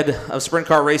hotbed of sprint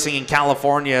car racing in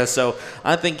California, so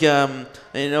I think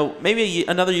maybe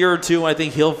another year or two, I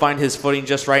think he'll find his footing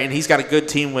just right, and he's got a good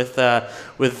team with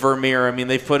Vermeer. I mean,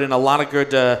 they've put in a lot of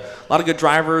good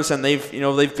drivers, and they've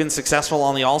been successful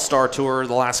on the All-Star Tour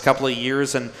the last couple of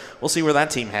years, and we'll see where that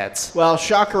team heads. Well,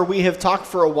 shocker, we have talked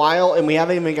for a while, and we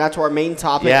haven't even got to our main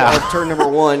topic of turn number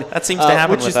one. That seems to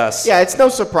happen with us. Yeah, it's no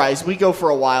surprise. We go for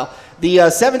a while. The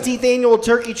 17th annual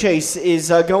Turkey Chase is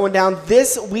going down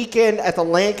this weekend at the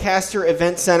Lancaster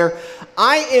Event Center.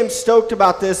 I am stoked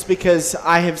about this because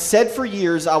I have said for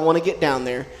years I want to get down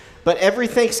there. But every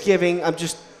Thanksgiving, I'm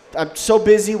so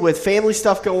busy with family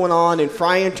stuff going on and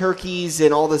frying turkeys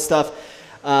and all this stuff.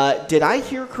 Did I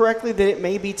hear correctly that it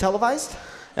may be televised?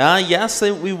 Yes,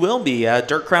 we will be.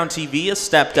 Dirk Crown TV has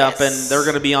stepped up, and they're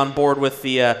going to be on board with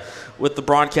the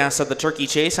broadcast of the Turkey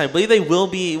Chase. I believe they will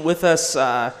be with us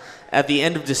at the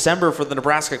end of December for the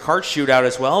Nebraska Kart Shootout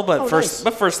as well. But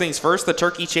first things first, the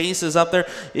Turkey Chase is up there.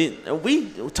 We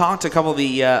talked to a couple of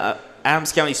the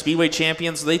Adams County Speedway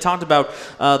champions. They talked about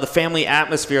the family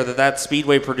atmosphere that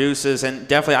speedway produces, and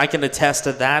definitely I can attest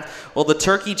to that. Well, the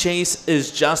Turkey Chase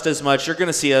is just as much. You're going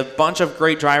to see a bunch of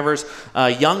great drivers,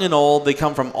 young and old. They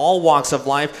come from all walks of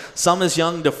life, some as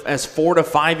young as 4 to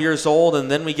 5 years old,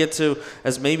 and then we get to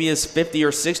as maybe as 50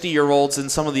 or 60-year-olds in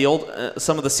some of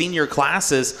the senior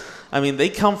classes. I mean, they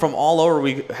come from all over.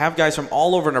 We have guys from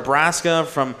all over Nebraska,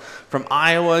 from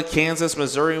Iowa, Kansas,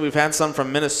 Missouri. We've had some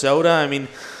from Minnesota. I mean,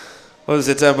 what was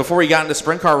it? Before he got into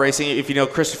sprint car racing, if you know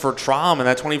Christopher Traum in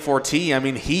that 24T, I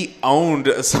mean, he owned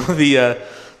some of the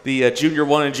the Junior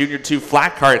 1 and Junior 2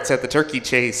 flat carts at the Turkey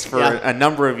Chase for a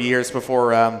number of years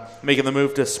before making the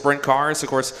move to sprint cars. Of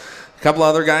course, a couple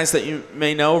other guys that you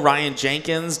may know, Ryan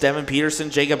Jenkins, Devin Peterson,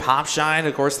 Jacob Hopshine.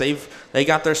 Of course, they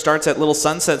got their starts at Little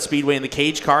Sunset Speedway in the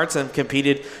cage karts and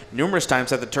competed numerous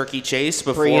times at the Turkey Chase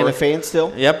before. Brianna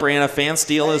Fansteel. Yep, Brianna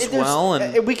Fansteel as well.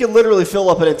 And we could literally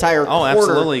fill up an entire quarter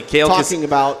absolutely. Kale talking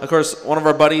about. Of course, one of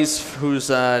our buddies who's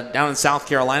down in South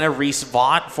Carolina, Reese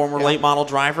Vaught, former late model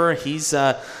driver.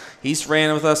 He's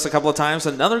ran with us a couple of times.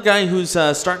 Another guy who's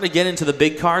starting to get into the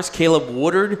big cars, Caleb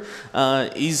Woodard.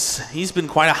 He's been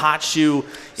quite a hot shoe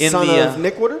in Son of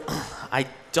Nick Woodard? I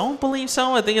don't believe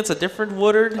so. I think it's a different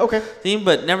Woodard team,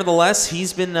 but nevertheless,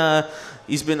 he's been a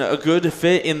good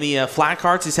fit in the flat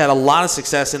karts. He's had a lot of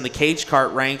success in the cage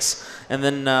kart ranks. And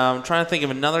then I'm trying to think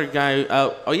of another guy.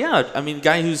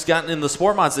 Guy who's gotten in the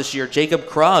sport mods this year, Jacob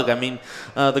Krug.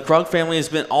 The Krug family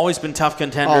has always been tough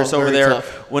contenders over there.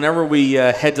 Tough. Whenever we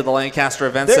head to the Lancaster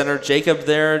Event Center, Jacob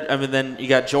there. Then you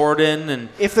got Jordan. And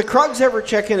if the Krugs ever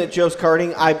check in at Joe's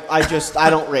Karting, I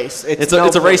don't race. It's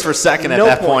a race for second at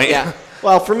that point. Yeah.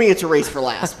 Well, for me, it's a race for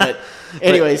last. But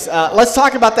anyways, let's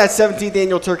talk about that 17th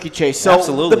annual Turkey Chase. So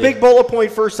absolutely. The big bullet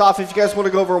point, first off, if you guys want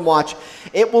to go over and watch,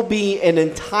 it will be an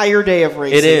entire day of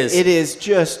racing. It is. It is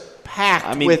just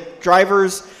packed with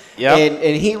drivers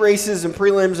and heat races and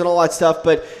prelims and all that stuff.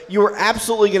 But you are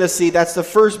absolutely going to see, that's the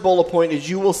first bullet point, is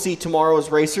you will see tomorrow's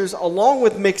racers, along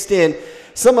with mixed in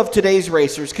some of today's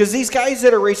racers. Because these guys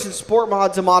that are racing sport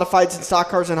mods and modifieds and stock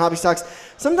cars and hobby stocks,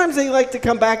 sometimes they like to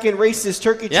come back and race this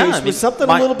Turkey Chase with something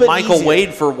a little bit Michael easier.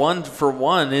 Wade for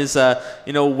one is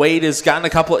Wade has gotten a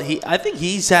couple. I think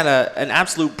he's had an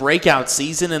absolute breakout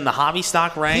season in the hobby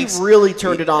stock ranks. He really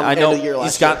turned it on. I know end of the year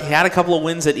last year. He had a couple of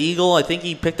wins at Eagle. I think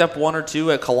he picked up one or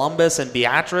two at Columbus and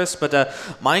Beatrice. But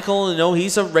Michael,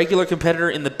 he's a regular competitor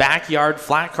in the backyard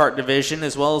flat kart division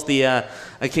as well as the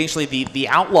occasionally the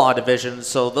outlaw division.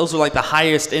 So those are like the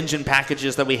highest engine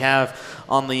packages that we have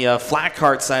on the flat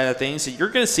kart side of things. So you're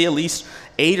going to see at least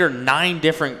 8 or 9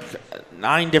 different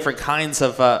kinds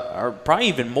of, or probably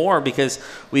even more, because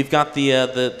we've got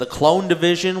the clone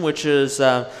division, which is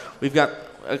we've got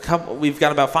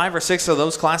about 5 or 6 of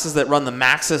those classes that run the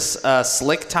Maxxis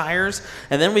slick tires,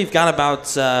 and then we've got about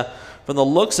from the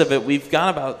looks of it, we've got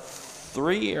about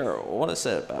 3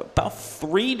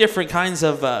 different kinds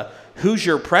of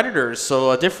Hoosier Predators.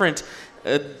 So a different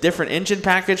engine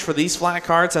package for these flat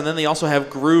karts, and then they also have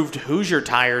grooved Hoosier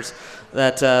tires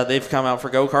that they've come out for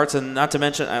go-karts. And not to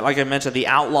mention, like I mentioned, the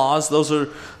Outlaws. Those are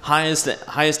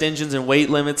highest engines and weight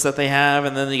limits that they have.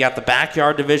 And then you got the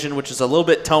backyard division, which is a little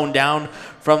bit toned down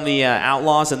from the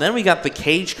Outlaws. And then we got the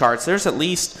cage karts. There's at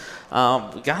least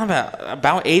we got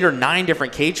about 8 or 9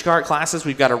 different cage kart classes.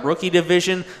 We've got a rookie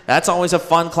division. That's always a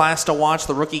fun class to watch.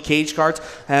 The rookie cage karts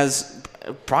has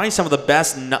probably some of the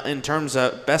best in terms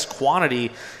of best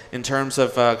quantity in terms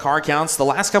of car counts. The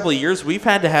last couple of years, we've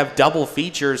had to have double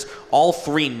features all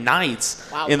 3 nights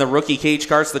in the rookie cage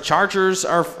karts. The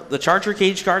Charger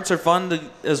cage karts are fun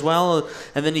as well,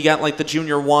 and then you got like the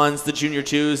Junior 1s, the Junior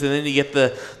 2s, and then you get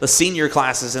the senior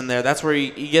classes in there. That's where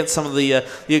you get some of the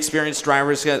experienced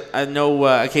drivers. I know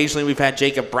occasionally we've had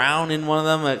Jacob Brown in one of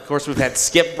them. Of course, we've had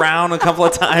Skip Brown a couple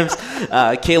of times.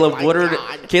 Caleb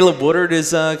Woodard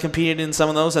is competed in some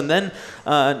of those, and then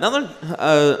another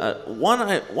one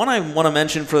I want to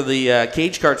mention for the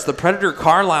cage karts, the Predator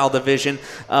Carlisle division,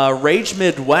 Rage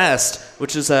Midwest,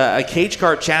 which is a cage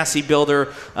kart chassis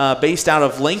builder based out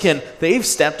of Lincoln. They've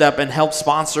stepped up and helped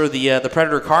sponsor the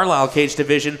Predator Carlisle cage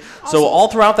division. Awesome. So all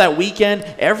throughout that weekend,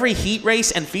 every heat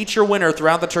race and feature winner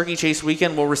throughout the Turkey Chase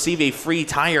weekend will receive a free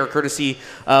tire courtesy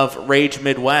of Rage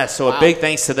Midwest. So a big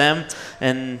thanks to them.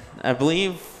 And I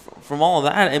believe from all of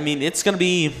that, I mean, it's going to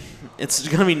be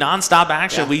nonstop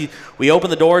action. Yeah. We open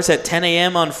the doors at 10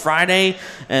 a.m. on Friday,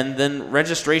 and then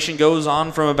registration goes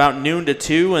on from about noon to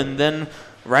 2, and then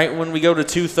right when we go to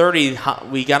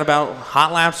 2:30, we got about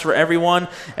hot laps for everyone.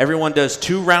 Everyone does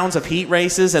 2 rounds of heat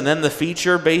races, and then the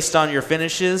feature based on your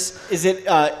finishes. Is it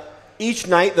each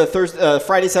night, the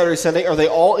Friday, Saturday, Sunday, are they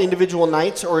all individual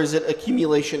nights, or is it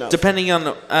accumulation of? Depending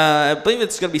on, I believe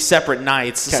it's going to be separate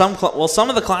nights. Okay. Some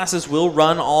of the classes will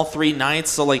run all 3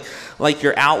 nights. So like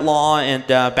your Outlaw and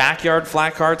Backyard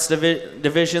Flat Karts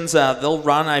divisions, they'll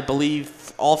run, I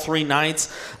believe, all 3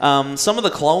 nights. Some of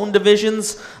the clone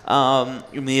divisions,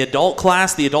 in the adult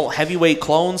class, the adult heavyweight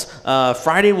clones,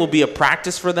 Friday will be a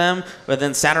practice for them, but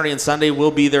then Saturday and Sunday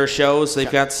will be their shows.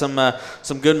 They've got some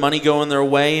good money going their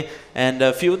way. And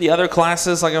a few of the other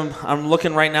classes, like I'm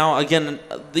looking right now, again,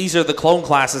 these are the clone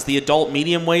classes, the adult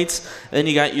medium weights. Then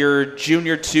you got your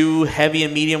junior 2 heavy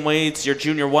and medium weights, your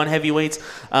junior 1 heavyweights.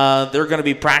 They're going to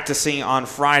be practicing on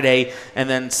Friday, and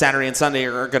then Saturday and Sunday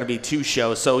are going to be 2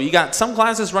 shows. So you got some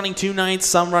classes running 2 nights,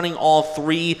 some running all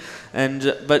 3.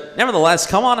 But nevertheless,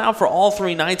 come on out for all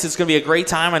 3 nights. It's going to be a great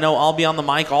time. I know I'll be on the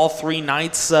mic all 3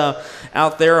 nights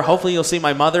out there. Hopefully you'll see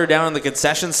my mother down in the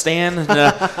concession stand. And,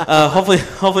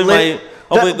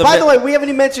 by the way, we haven't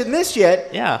even mentioned this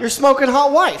yet. Yeah. Your smoking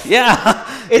hot wife.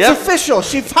 Yeah. It's official.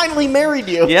 She finally married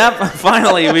you. Yep,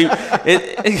 finally.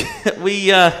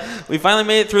 We finally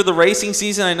made it through the racing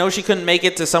season. I know she couldn't make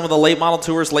it to some of the late model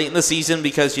tours late in the season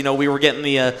because, we were getting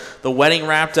the wedding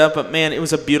wrapped up. But, man, it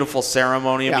was a beautiful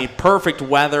ceremony. Yeah. I mean, perfect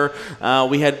weather.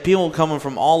 We had people coming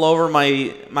from all over.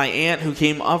 My aunt who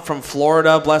came up from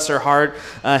Florida, bless her heart,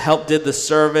 helped did the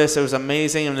service. It was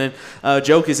amazing. And then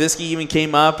Joe Kaziski even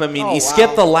came up. I mean,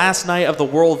 skipped the last night of the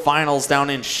World Finals down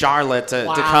in Charlotte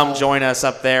to come join us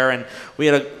up there. And we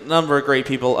had a number of great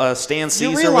people. Stan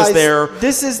Caesar was there.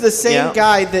 This is the same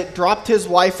guy that dropped his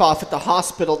wife off at the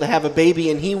hospital to have a baby,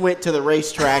 and he went to the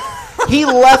racetrack. He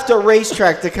left a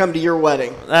racetrack to come to your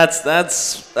wedding. That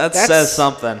says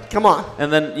something. Come on.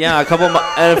 And then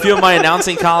a few of my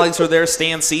announcing colleagues were there.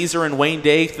 Stan Caesar and Wayne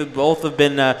Dake, both have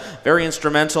been very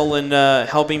instrumental in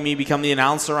helping me become the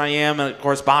announcer I am. And of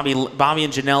course, Bobby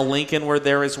and Janelle Lincoln were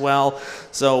there as well.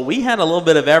 So we had a little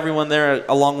bit of everyone there,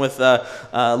 along with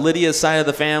Lydia's side of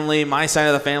the family, my side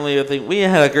of the family. I think we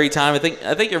had a great time. I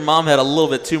think your mom had a little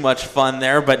bit too much fun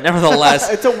there, but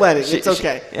nevertheless, it's a wedding. It's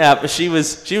okay. But she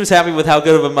was happy with how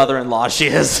good of a mother-in-law she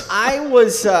is. I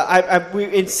was,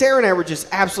 and Sarah and I were just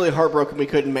absolutely heartbroken we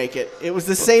couldn't make it. It was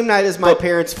the same night as my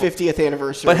parents' 50th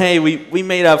anniversary. But hey, we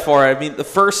made up for it. I mean, the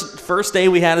first day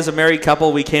we had as a married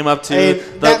couple, we came up to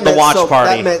the watch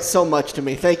party. That meant so much to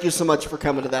me. Thank you so much for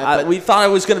coming to that. We thought it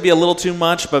was going to be a little too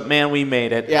much, but man, we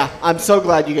made it. Yeah, I'm so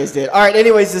glad you guys did. All right,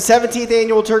 anyways, the 17th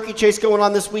annual Turkey Chase going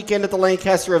on this weekend at the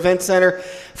Lancaster Event Center.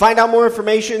 Find out more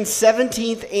information,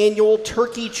 17th annual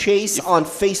Turkey Chase on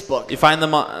Facebook. You find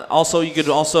them also. You could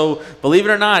also, believe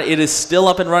it or not, it is still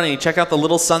up and running. Check out the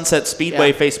Little Sunset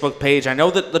Speedway Facebook page. I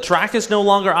know that the track is no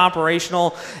longer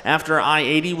operational after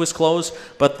I-80 was closed,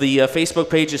 but the Facebook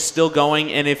page is still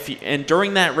going. And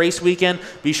during that race weekend,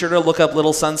 be sure to look up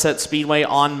Little Sunset Speedway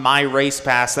on My Race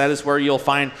Pass. That is where you'll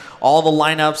find all the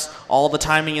lineups, all the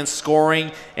timing and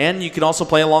scoring, and you can also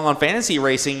play along on fantasy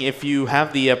racing if you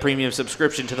have the premium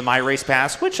subscription to the My Race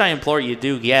Pass, which I implore you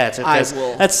do get.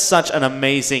 That's such an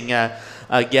amazing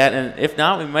get, and if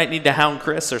not, we might need to hound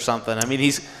Chris or something. I mean,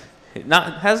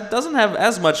 doesn't have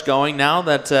as much going now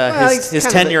that his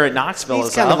tenure at Knoxville is up.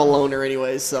 He's kind of a loner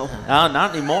anyways, so.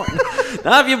 Not anymore.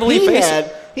 Not if you believe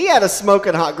Facebook. He had a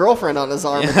smoking hot girlfriend on his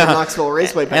arm at the Knoxville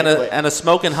Raceway banquet. And a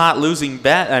smoking hot losing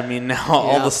bet. I mean, now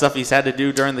all the stuff he's had to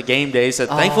do during the game days.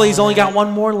 Thankfully, he's only got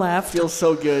one more left. Feels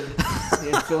so good.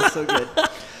 It feels so good.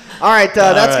 All right,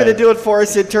 that's going to do it for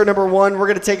us in turn number 1. We're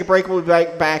going to take a break. We'll be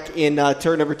back in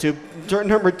turn number 2. Turn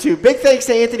number 2. Big thanks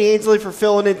to Anthony Ainsle for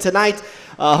filling in tonight.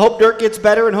 Hope Dirk gets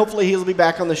better, and hopefully he'll be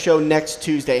back on the show next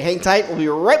Tuesday. Hang tight. We'll be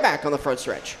right back on the front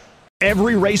stretch.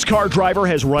 Every race car driver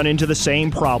has run into the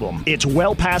same problem. It's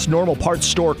well past normal parts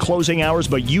store closing hours,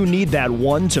 but you need that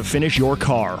one to finish your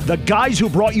car. The guys who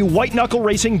brought you White Knuckle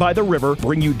Racing by the River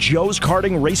bring you Joe's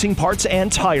Karting Racing Parts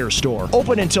and Tire Store.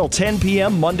 Open until 10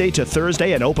 p.m. Monday to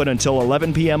Thursday and open until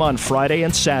 11 p.m. on Friday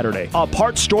and Saturday. A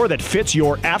parts store that fits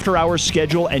your after-hours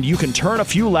schedule, and you can turn a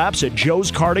few laps at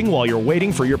Joe's Karting while you're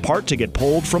waiting for your part to get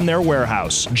pulled from their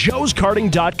warehouse.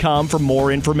 joeskarting.com for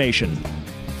more information.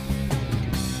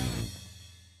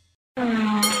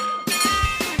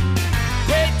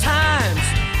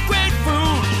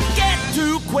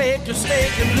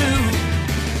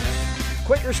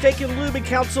 Quaker Steak and Lube in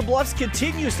Council Bluffs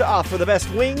continues to offer the best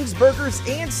wings, burgers,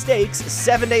 and steaks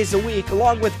 7 days a week,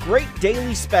 along with great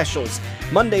daily specials.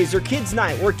 Mondays are Kids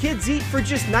Night, where kids eat for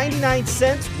just 99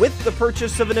 cents with the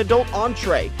purchase of an adult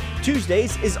entree.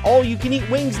 Tuesdays is all-you-can-eat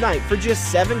wings night for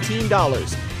just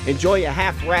 $17. Enjoy a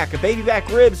half rack of baby back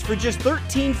ribs for just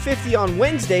 $13.50 on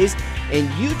Wednesdays, and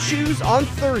you choose on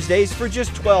Thursdays for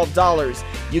just $12.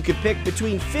 You can pick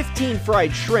between 15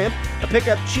 fried shrimp, a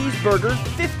pickup cheeseburger,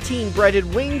 15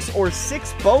 breaded wings, or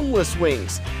 6 boneless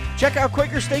wings. Check out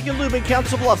Quaker Steak and Lube in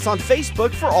Council Bluffs on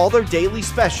Facebook for all their daily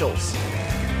specials.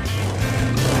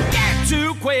 Get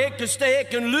to Quaker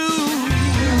Steak and Lube.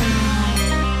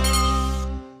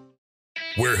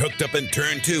 We're hooked up in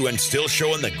turn 2 and still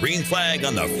showing the green flag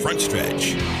on the front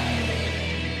stretch.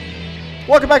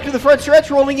 Welcome back to the front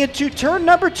stretch, rolling into turn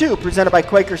number 2, presented by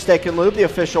Quaker Steak and Lube, the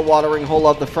official watering hole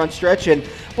of the front stretch. And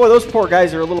boy, those poor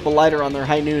guys are a little bit lighter on their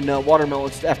high noon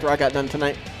watermelons after I got done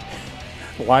tonight.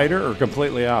 Lighter or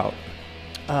completely out?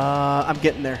 I'm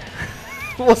getting there.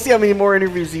 We'll see how many more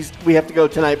interviews we have to go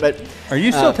tonight. But are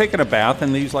you still taking a bath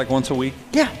in these like once a week?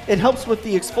 Yeah, it helps with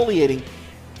the exfoliating.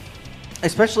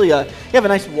 Especially, you have a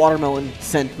nice watermelon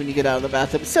scent when you get out of the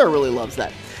bathtub. Sarah really loves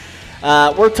that.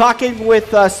 We're talking with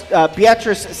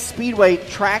Beatrice Speedway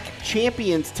track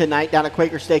champions tonight down at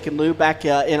Quaker Steak and Lube back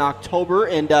in October.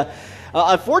 And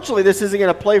unfortunately, this isn't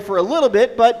going to play for a little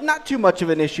bit, but not too much of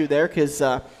an issue there because,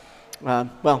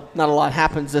 well, not a lot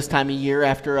happens this time of year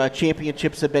after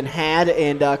championships have been had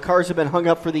and cars have been hung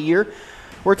up for the year.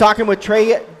 We're talking with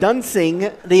Trey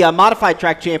Duensing, the modified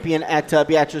track champion at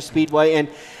Beatrice Speedway. And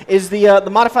is the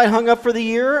modified hung up for the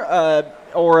year?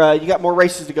 Or you got more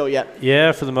races to go yet?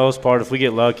 Yeah, for the most part. If we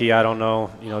get lucky, I don't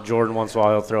know. You know, Jordan once in a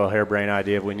while he'll throw a harebrained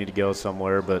idea if we need to go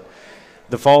somewhere. But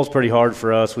the fall's pretty hard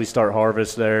for us. We start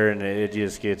harvest there, and it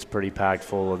just gets pretty packed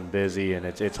full and busy. And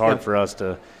it's hard for us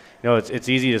to, you know, it's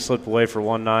easy to slip away for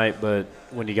one night, but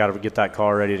when you got to get that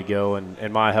car ready to go,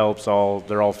 and my help's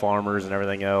they're all farmers and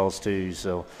everything else too.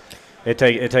 So it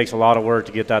takes a lot of work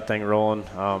to get that thing rolling.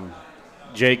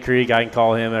 Jake Creek, I can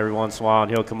call him every once in a while,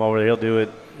 and he'll come over there. He'll do it.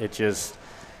 It just –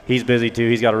 he's busy too.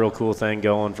 He's got a real cool thing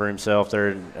going for himself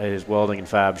there at his welding and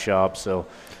fab shop. So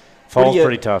fall's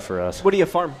pretty tough for us. What do you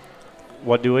farm?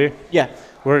 What do we? Yeah.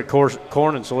 We're at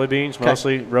corn and soybeans,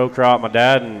 mostly row crop. My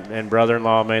dad and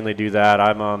brother-in-law mainly do that.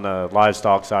 I'm on the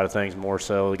livestock side of things more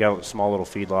so. We got a small little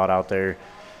feedlot out there,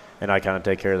 and I kind of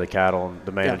take care of the cattle and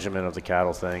the management of the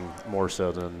cattle thing more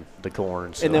so than the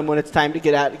corn. So. And then when it's time to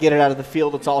get it out of the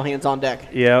field, it's all hands on deck.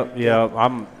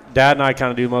 Yeah. Dad and I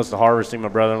kind of do most of the harvesting. My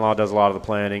brother-in-law does a lot of the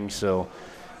planting. So,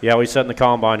 yeah, we sat in the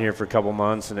combine here for a couple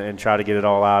months and try to get it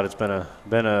all out. It's been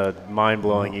a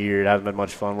mind-blowing year. It hasn't been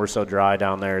much fun. We're so dry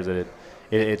down there that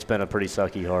it's been a pretty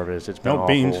sucky harvest. It's been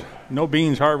awful. No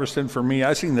beans harvested for me.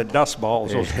 I seen the dust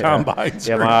balls, those combines.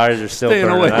 Yeah, my eyes are still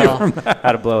burning. Away from that. I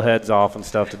had to blow heads off and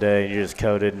stuff today, and you're just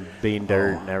coated in bean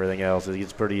dirt and everything else. It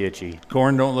gets pretty itchy.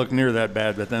 Corn don't look near that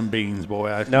bad, but them beans,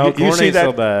 boy. Corn ain't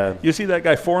so bad. You see that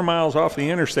guy 4 miles off the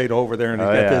interstate over there, and he's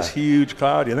got this huge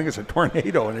cloud. You think it's a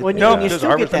tornado. And you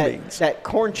still get that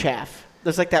corn chaff.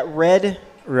 There's like that red –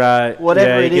 right.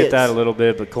 Whatever it is. Yeah, you get that a little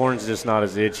bit, but corn's just not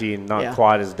as itchy and not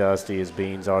quite as dusty as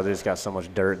beans are. They just got so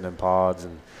much dirt in them pods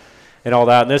and all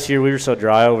that. And this year we were so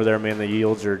dry over there, man, the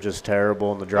yields are just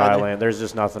terrible in the dry land. There's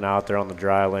just nothing out there on the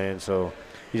dry land, so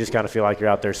you just kind of feel like you're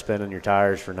out there spinning your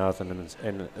tires for nothing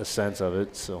in a sense of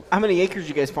it. So how many acres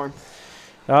you guys farm?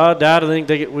 Dad, I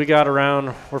think we got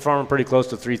around – we're farming pretty close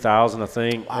to 3,000, I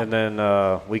think. Wow. And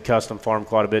then we custom farm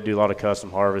quite a bit, do a lot of custom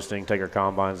harvesting, take our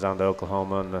combines down to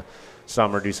Oklahoma in the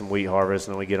summer, do some wheat harvest,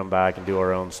 and then we get them back and do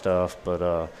our own stuff.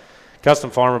 But custom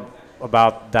farm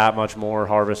about that much more,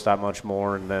 harvest that much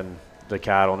more, and then the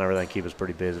cattle and everything keep us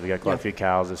pretty busy. We got quite a few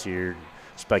cows this year,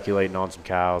 speculating on some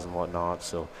cows and whatnot.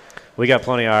 So we got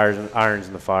plenty of irons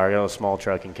in the fire. We got a small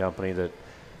trucking company that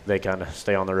they kind of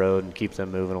stay on the road and keep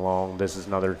them moving along. This is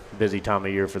another busy time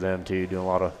of year for them too, doing a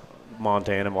lot of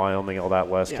Montana, Wyoming, all that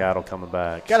west cattle coming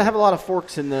back. Got to have a lot of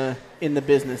forks in the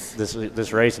business.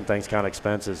 This racing thing's kind of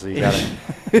expensive, so you got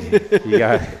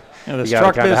to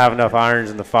kind of have enough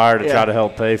irons in the fire to try to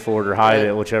help pay for it or hide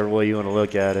it, whichever way you want to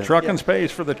look at it. Trucking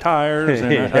space for the tires,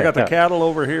 and I got the cattle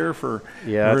over here for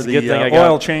the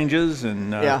oil changes,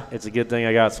 and it's a good thing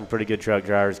I got some pretty good truck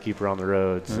drivers to keep her on the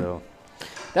road. Mm-hmm. So.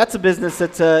 That's a business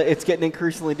that's it's getting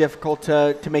increasingly difficult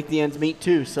to make the ends meet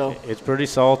too. So it's pretty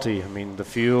salty. I mean, the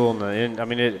fuel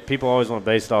and people always want to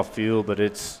base it off fuel, but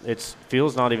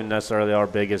fuel's not even necessarily our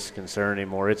biggest concern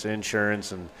anymore. It's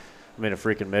insurance, and I mean a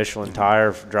freaking Michelin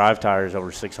drive tire is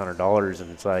over $600,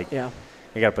 and it's like you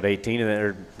got to put 18 in it,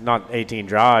 or not 18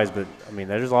 dries, but I mean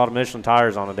there's a lot of Michelin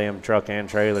tires on a damn truck and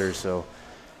trailer, so.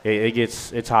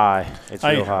 It's high. It's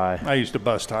real high. I used to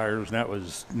bust tires, and that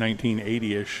was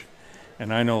 1980-ish.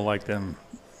 And I know, like them,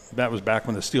 that was back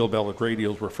when the steel belted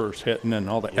radials were first hitting, and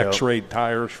all the X-rayed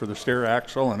tires for the steer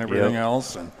axle and everything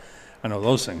else. And I know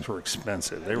those things were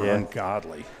expensive. They were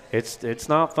ungodly. It's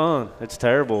not fun. It's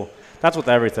terrible. That's with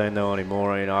everything though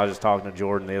anymore. You know, I was just talking to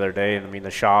Jordan the other day, and I mean the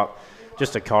shop,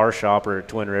 just a car shop or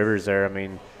Twin Rivers there. I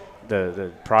mean,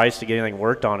 the price to get anything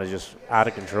worked on is just out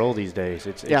of control these days.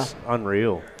 It's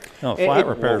unreal. No, flat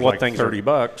repairs like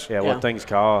 $30. Yeah, what things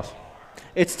cost.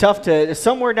 It's tough to –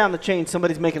 somewhere down the chain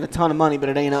somebody's making a ton of money, but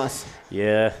it ain't us.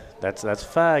 Yeah, that's a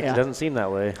fact. It doesn't seem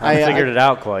that way. I haven't figured it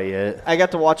out quite yet. I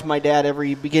got to watch my dad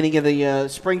every beginning of the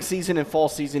spring season and fall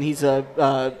season. He's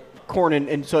a corn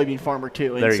and soybean farmer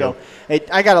too. And There you so go.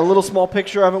 I got a little small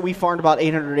picture of it. We farmed about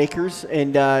 800 acres,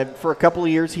 and for a couple of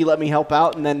years he let me help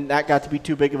out, and then that got to be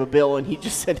too big of a bill, and he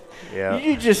just said, Yeah.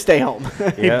 "You just stay home."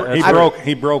 Yeah,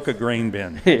 He broke a grain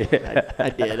bin. I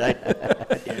did.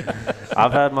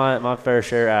 I've had my fair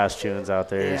share of ass chewings out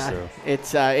there. Yeah, So.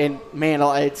 it's and man,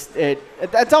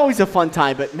 that's always a fun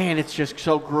time, but man, it's just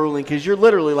so grueling because you're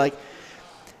literally like,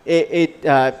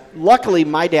 luckily,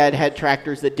 my dad had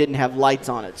tractors that didn't have lights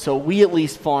on it, so we at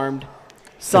least farmed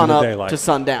sun up daylight to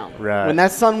sundown. Right. When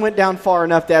that sun went down far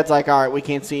enough, Dad's like, "All right, we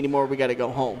can't see anymore. We got to go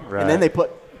home." Right. And then they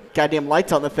put goddamn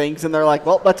lights on the things, and they're like,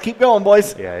 "Well, let's keep going,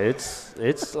 boys." Yeah,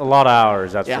 it's a lot of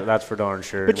hours. Yeah. That's for darn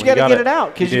sure. But you When got to get it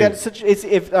out because you do. got such. It's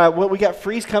we got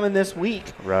freeze coming this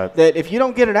week. Right. That if you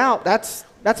don't get it out, that's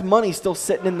money still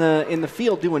sitting in the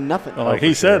field doing nothing. Well, like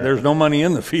he said, there's no money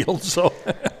in the field, so.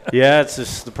 Yeah, it's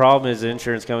just the problem is the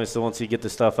insurance company still wants you to get the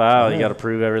stuff out. You got to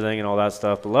prove everything and all that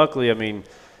stuff. But luckily, I mean,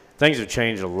 things have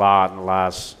changed a lot in the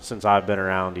last since I've been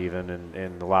around. Even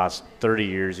in the last 30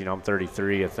 years, I'm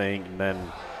 33, I think, and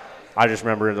then I just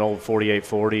remember an old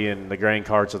 4840 and the grain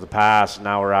carts of the past. And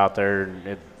now we're out there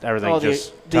and everything's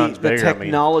just tons the bigger.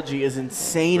 technology is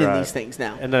insane in Right. these things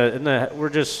now. And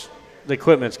the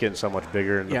equipment's getting so much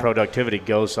bigger and the productivity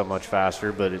goes so much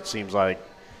faster. But it seems like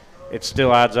it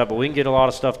still adds up. But we can get a lot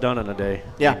of stuff done in a day.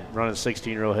 Yeah. Running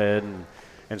 16-row head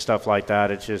and stuff like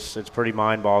that. It's pretty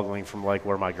mind-boggling from like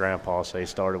where my grandpa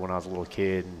started when I was a little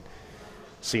kid and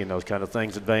seeing those kind of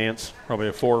things advance. Probably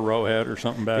a 4-row head or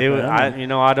something back It,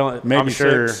 then. I don't. Maybe I'm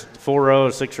sure 6. 4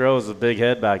 rows, 6 rows is a big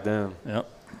head back then. Yep.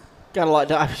 Got a lot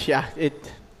done. Yeah.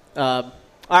 All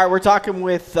right, we're talking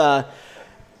with we're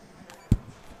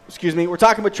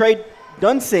talking with Trey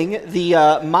Duensing,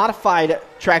 the modified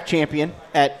track champion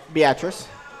at Beatrice.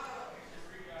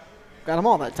 Got them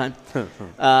all that time.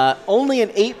 Only an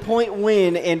 8-point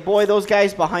win, and boy, those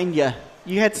guys behind you.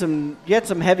 You had some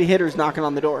heavy hitters knocking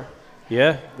on the door.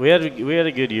 Yeah, we had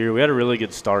a good year. We had a really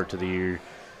good start to the year.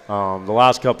 The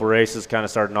last couple races kind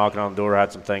of started knocking on the door.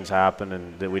 Had some things happen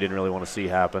and that we didn't really want to see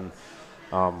happen.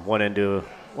 Went into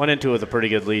it with a pretty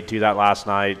good lead too that last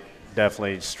night.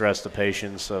 Definitely stressed the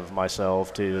patience of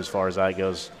myself too as far as that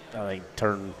goes. I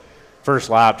think first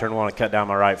lap, turn one to cut down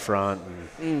my right front,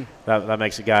 and that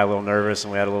makes a guy a little nervous.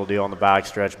 And we had a little deal on the back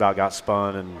stretch, about got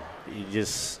spun, and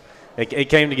it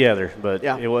came together. But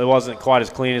it wasn't quite as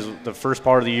clean as the first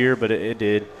part of the year, but it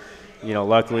did.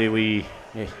 Luckily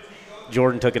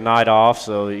Jordan took a night off,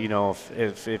 so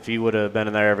if he would have been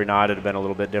in there every night, it'd have been a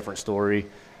little bit different story.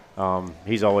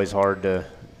 He's always hard to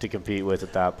compete with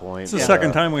at that point. It's the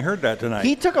second time we heard that tonight.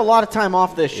 He took a lot of time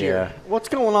off this year. Yeah. What's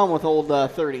going on with old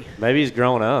 30? Maybe he's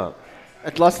growing up.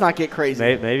 Let's not get crazy.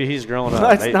 Maybe he's growing up.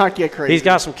 Let's not get crazy. He's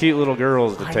got some cute little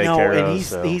girls to take care and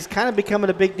of. he's kind of becoming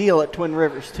a big deal at Twin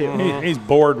Rivers too. He's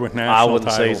bored with national I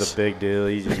wouldn't titles. say he's a big deal.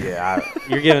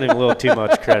 You're giving him a little too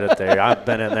much credit there. I've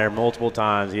been in there multiple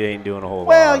times. He ain't doing a whole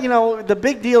lot. Well, the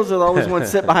big deals are always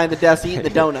ones sit behind the desk eating the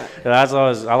donut. That's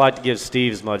always. I like to give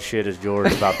Steve as much shit as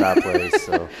Jordan about that place.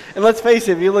 So. And let's face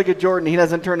it, if you look at Jordan, he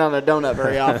doesn't turn on a donut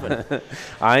very often.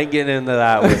 I ain't getting into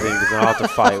that with him because I'll have to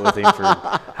fight with him for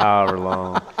however long.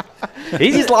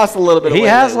 He's lost a little bit of weight. He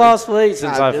has lately. lost weight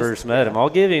since I first met him. I'll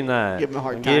give him that. Give him a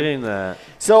hard time. Give him that.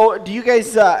 So, do you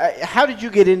guys? How did you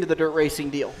get into the dirt racing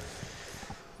deal?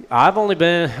 I've only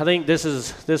been. I think this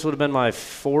would have been my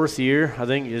 4th year. I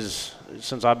think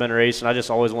since I've been racing. I just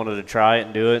always wanted to try it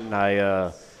and do it.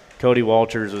 And Cody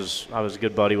Walters I was a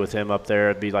good buddy with him up there.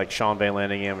 It'd be like Sean Van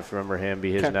Landingham, if you remember him,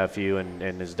 be his nephew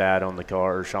and his dad owned the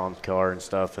car, or Sean's car and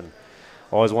stuff. And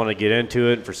always wanted to get into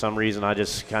it. And for some reason, I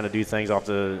just kind of do things off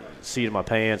the seat of my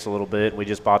pants a little bit. And we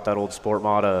just bought that old Sport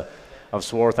Mod of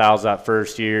Swarthow's that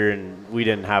first year, and we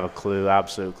didn't have a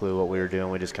absolute clue what we were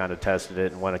doing. We just kind of tested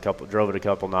it and drove it a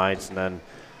couple nights, and then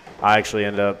I actually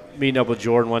ended up meeting up with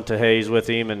Jordan, went to Hayes with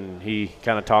him, and he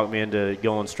kind of talked me into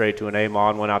going straight to an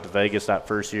A-Mod. Went out to Vegas that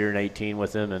first year in 18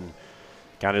 with him, and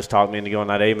kind of just talked me into going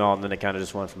that A-Mod, and then it kind of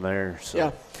just went from there. So.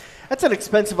 Yeah, that's an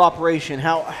expensive operation.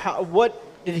 What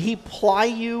did he ply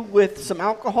you with some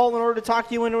alcohol in order to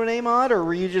talk you into an A-Mod, or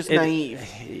were you just naive?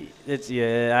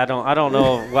 I don't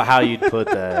know how you'd put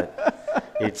that.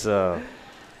 It's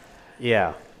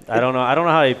yeah. I don't know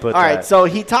how he put that. All right, so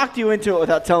he talked you into it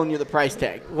without telling you the price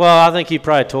tag. Well, I think he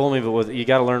probably told me, but you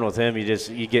got to learn with him.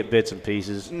 You get bits and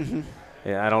pieces. Mm-hmm.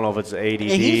 Yeah, I don't know if it's ADD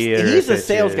And or he's a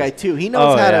sales guy too. He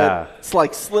knows how to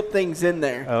like slip things in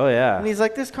there. Oh yeah. And he's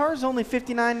like, this car is only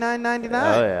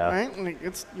 $59,999. Oh yeah. Right?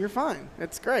 And you're fine.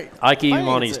 It's great. I keep him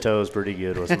on his toes pretty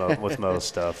good with most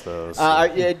stuff though. So.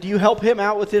 Yeah, do you help him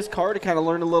out with his car to kind of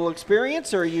learn a little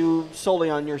experience, or are you solely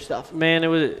on your stuff? Man,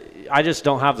 I just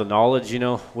don't have the knowledge,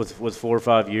 with 4 or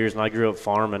 5 years, and I grew up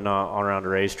farming, not around a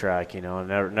racetrack, and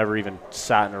never even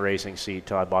sat in a racing seat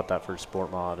till I bought that first sport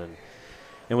mod.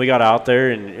 And we got out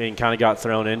there and kind of got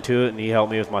thrown into it, and he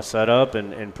helped me with my setup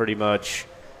and pretty much,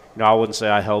 I wouldn't say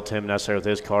I helped him necessarily with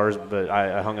his cars, but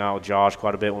I hung out with Josh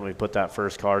quite a bit when we put that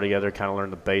first car together, kind of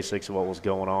learned the basics of what was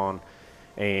going on.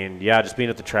 And, yeah, just being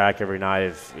at the track every night,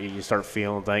 if you start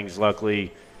feeling things.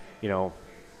 Luckily,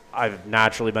 I've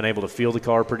naturally been able to feel the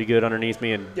car pretty good underneath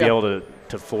me and be able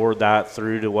to forward that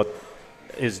through to what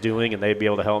is doing, and they'd be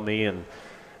able to help me. And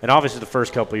obviously the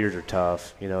first couple of years are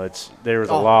tough. There was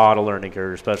a lot of learning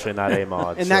curve, especially in that A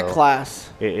mod. In that class.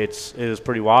 It was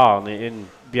pretty wild. And in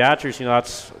Beatrice,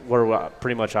 that's where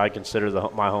pretty much I consider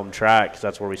my home track, because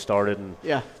that's where we started. And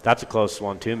that's the closest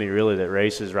one to me, really, that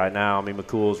races right now. I mean,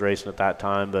 McCool's racing at that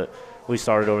time, but we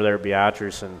started over there at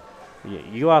Beatrice. And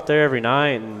you go out there every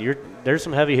night, and there's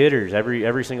some heavy hitters.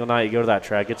 Every single night you go to that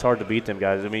track, it's hard to beat them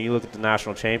guys. I mean, you look at the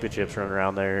national championships running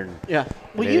around there, and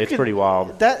it's pretty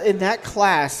wild. In that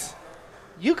class,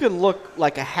 you can look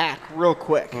like a hack real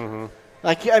quick. Mm-hmm.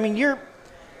 Like, I mean,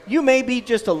 you may be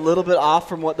just a little bit off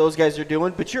from what those guys are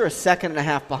doing, but you're a second and a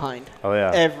half behind. Oh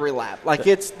yeah, every lap. Like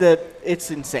it's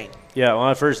insane. Yeah, when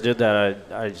I first did that,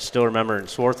 I still remember in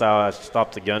Swarthout, I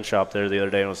stopped the gun shop there the other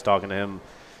day and was talking to him,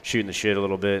 shooting the shit a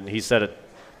little bit, and he said it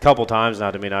a couple times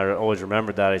now to me, and I always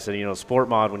remembered that. He said, sport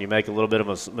mod, when you make a little bit of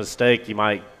a mistake, you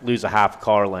might lose a half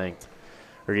car length,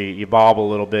 or you bobble a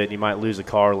little bit and you might lose a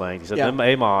car length. He said, them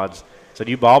A mods, said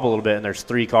you bobble a little bit and there's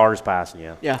 3 cars passing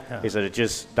you. Yeah. He said it's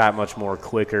just that much more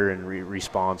quicker and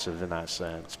responsive in that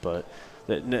sense. But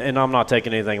and I'm not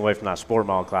taking anything away from that sport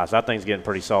mod class. That thing's getting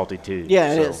pretty salty too.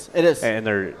 Yeah, it is. And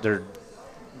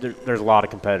there's a lot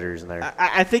of competitors in there.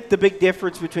 I think the big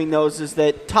difference between those is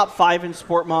that top 5 in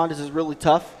sport mod is really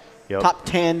tough. Yep. Top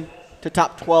 10 to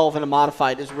top 12 in a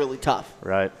modified is really tough.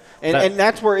 Right. And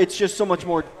that's where it's just so much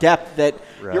more depth that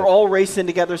you're all racing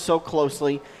together so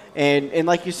closely. And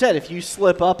like you said, if you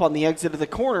slip up on the exit of the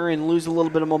corner and lose a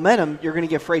little bit of momentum, you're going to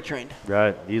get freight trained.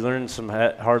 Right. You learn some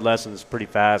hard lessons pretty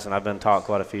fast, and I've been taught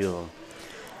quite a few of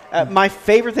them. My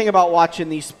favorite thing about watching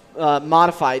these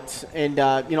modifieds, and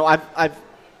I've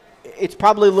it's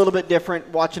probably a little bit different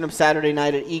watching them Saturday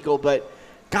night at Eagle, but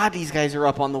God, these guys are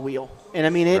up on the wheel. And I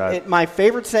mean, my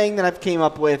favorite saying that I've came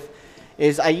up with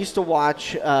is I used to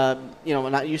watch,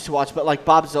 not used to watch, but like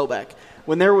Bob Zobek.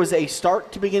 When there was a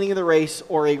start to beginning of the race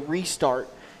or a restart,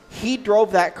 he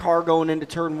drove that car going into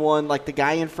turn 1 like the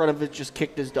guy in front of it just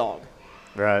kicked his dog.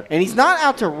 Right. And he's not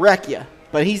out to wreck you,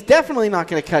 but he's definitely not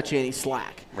going to cut you any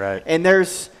slack. Right. And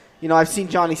there's, I've seen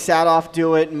Johnny Sadoff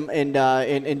do it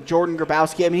and Jordan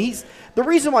Grabowski. I mean, the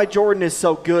reason why Jordan is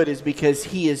so good is because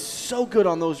he is so good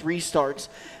on those restarts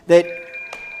that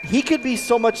he could be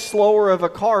so much slower of a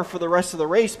car for the rest of the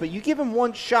race, but you give him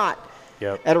one shot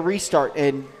at a restart,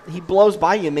 and he blows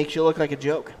by you and makes you look like a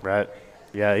joke. Right.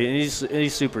 Yeah,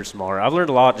 he's super smart. I've learned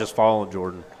a lot just following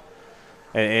Jordan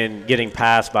and getting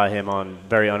passed by him on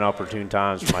very unopportune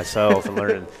times for myself and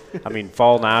learning. I mean,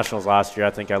 Fall Nationals last year, I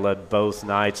think I led both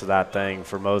nights of that thing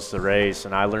for most of the race,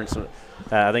 and I learned some.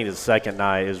 I think the second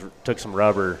night took some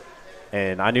rubber.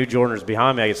 And I knew Jordan was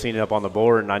behind me. I could see it up on the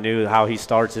board, and I knew how he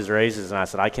starts his races. And I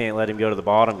said, I can't let him go to the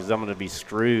bottom because I'm going to be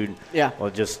screwed. Yeah.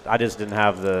 Well, I just didn't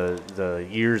have the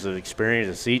years of experience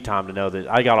and seat time to know that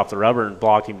I got off the rubber and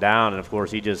blocked him down. And, of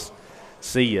course, he just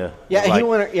see you. Yeah, like, he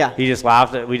went. Yeah. He just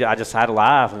laughed at. I just had to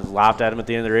laugh and laughed at him at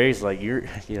the end of the race. Like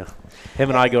him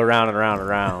and I go around and around and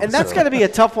around. And that's got to be a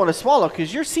tough one to swallow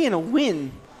because you're seeing a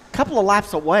win a couple of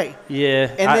laps away.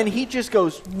 Yeah. And then he just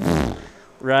goes.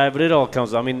 Right, but it all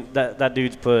comes. I mean, that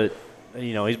dude's put.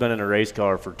 He's been in a race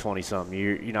car for 20-something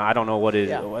years. I don't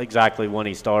know exactly when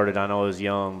he started. I know he was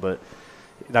young, but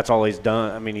that's all he's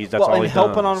done. I mean, that's all he's done.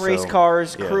 Helping on race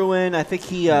cars, crewing. I think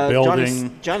he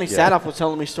Johnny Sadoff was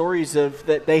telling me stories of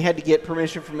that they had to get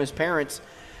permission from his parents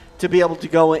to be able to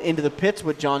go into the pits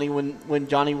with Johnny when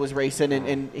Johnny was racing,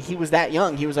 and he was that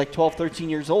young. He was like 12, 13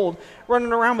 years old,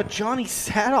 running around with Johnny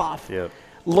Sadoff,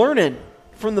 learning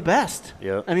from the best.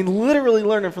 Yeah. I mean, literally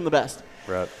learning from the best.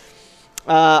 Right.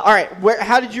 All right.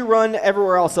 How did you run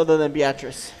everywhere else other than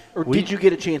Beatrice? Or did you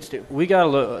get a chance to? We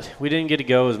didn't get to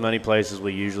go as many places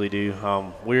we usually do.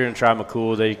 We were going to try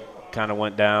McCool. They kind of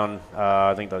went down.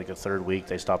 I think like the third week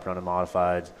they stopped running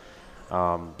modifieds.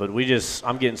 But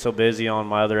I'm getting so busy on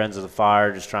my other ends of the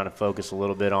fire, just trying to focus a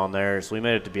little bit on there. So we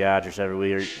made it to Beatrice every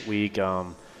week.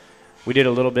 We did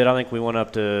a little bit. I think we went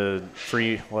up to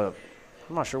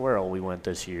I'm not sure where all we went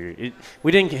this year.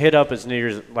 We didn't hit up as near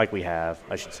as like we have.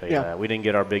 I should say that we didn't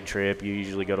get our big trip. You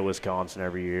usually go to Wisconsin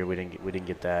every year. We didn't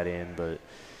get that in, but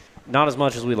not as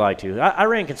much as we like to. I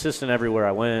ran consistent everywhere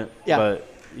I went, but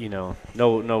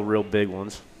no real big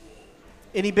ones.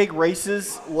 Any big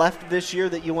races left this year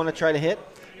that you want to try to hit?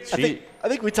 I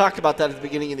think we talked about that at the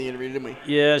beginning of the interview, didn't we?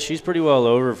 Yeah, she's pretty well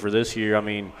over for this year. I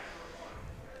mean,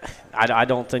 I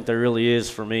don't think there really is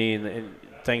for me, and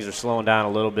things are slowing down a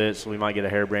little bit, so we might get a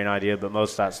harebrained idea, but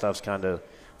most of that stuff's kind of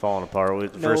falling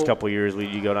apart. The first couple of years,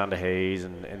 you go down to Hayes,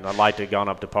 and I'd like to have gone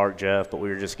up to Park Jeff, but we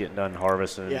were just getting done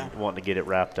harvesting and wanting to get it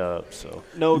wrapped up. So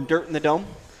no dirt in the dome?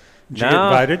 Did you get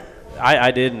invited?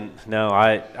 I didn't. No,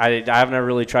 I've never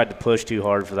really tried to push too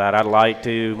hard for that. I'd like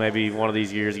to maybe one of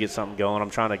these years get something going. I'm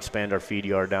trying to expand our feed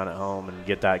yard down at home and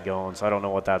get that going, so I don't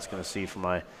know what that's going to see for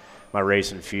my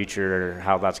racing future or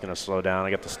how that's going to slow down.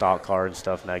 I got the stock car and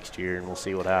stuff next year, and we'll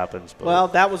see what happens. But well,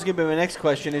 that was going to be my next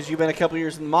question is you've been a couple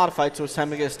years in the modified, so it's time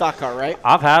to get a stock car, right?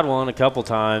 I've had one a couple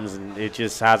times, and it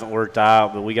just hasn't worked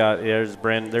out. But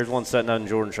there's one sitting out in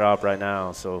Jordan's shop right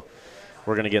now, so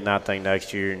we're going to get in that thing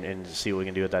next year and see what we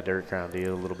can do with that Dirt Crown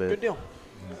deal a little bit. Good deal.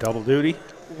 Double duty?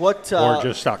 Or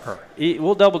just stock car?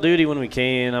 We'll double duty when we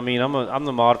can. I mean, I'm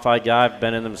the modified guy. I've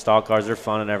been in them stock cars. They're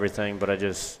fun and everything, but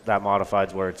that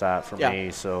modified's where it's at for me.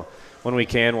 So when we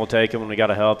can, we'll take them. When we got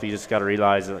to help, you just got to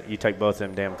realize that you take both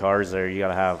them damn cars there, you got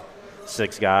to have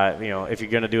 6 guys. If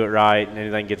you're going to do it right and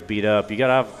anything gets beat up, you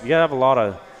got to have a lot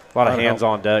of hands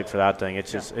on deck for that thing.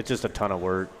 It's just a ton of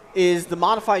work. Is the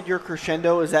modified your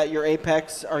crescendo? Is that your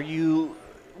apex?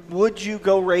 Would you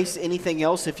go race anything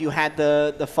else if you had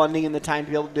the funding and the time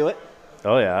to be able to do it?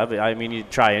 Oh, yeah. I mean,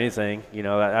 you'd try anything.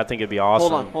 I think it'd be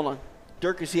awesome. Hold on.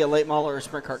 Dirk, is he a late model or a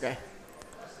sprint car guy?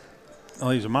 Well,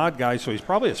 he's a mod guy, so he's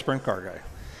probably a sprint car guy.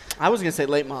 I was going to say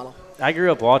late model. I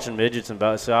grew up watching midgets in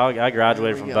Belleville, so I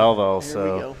graduated from Belleville. Here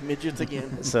we go. Midgets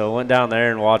again. So went down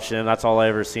there and watched them. That's all I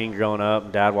ever seen growing up.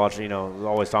 And Dad watched,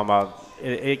 always talking about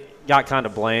it got kind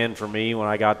of bland for me when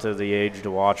I got to the age to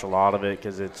watch a lot of it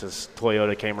because it's just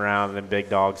Toyota came around and then big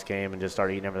dogs came and just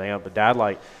started eating everything up. But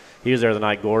Dad, he was there the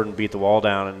night Gordon beat the wall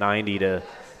down in 90 to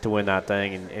win that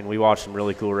thing. And we watched some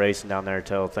really cool racing down there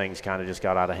until things kind of just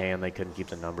got out of hand. They couldn't keep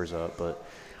the numbers up. But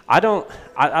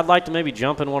I'd like to maybe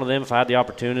jump in one of them if I had the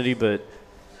opportunity, but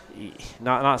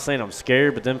not saying I'm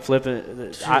scared, but them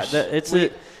flipping,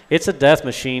 it's a death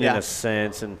machine in a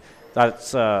sense. And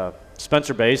that's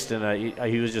Spencer Baston,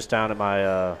 he was just down at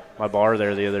my bar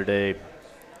there the other day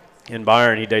in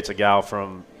Byron. He dates a gal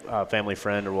from a family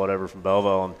friend or whatever from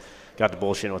Belleville, and got to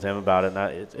bullshitting with him about it.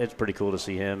 And it's pretty cool to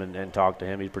see him and talk to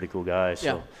him. He's a pretty cool guy.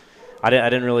 So I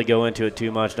didn't really go into it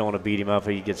too much. Don't want to beat him up.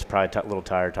 He gets probably a little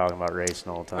tired talking about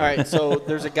racing all the time. All right, so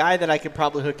there's a guy that I could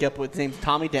probably hook you up with. His name's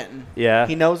Tommy Denton. Yeah.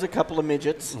 He knows a couple of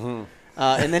midgets. Mm-hmm.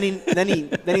 And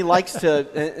then he likes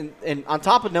to, and on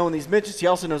top of knowing these midgets, he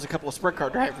also knows a couple of sprint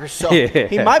car drivers. So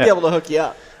he might be able to hook you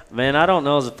up. Man, I don't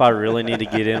know if I really need to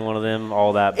get in one of them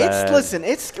all that bad.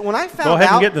 It's when I found out. Go ahead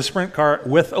and get the sprint car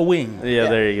with a wing. Yeah,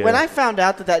 there you go. When I found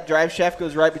out that drive shaft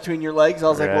goes right between your legs, I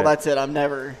was like, well, that's it. I'm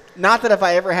never. Not that if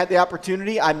I ever had the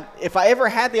opportunity, if I ever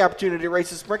had the opportunity to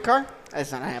race a sprint car,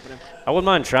 that's not happening. I wouldn't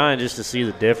mind trying just to see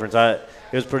the difference.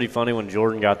 It was pretty funny when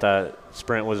Jordan got that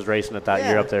sprint, was racing it that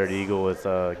year up there at Eagle with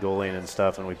Golian and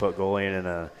stuff, and we put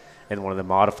Golian in one of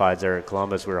the modifieds there at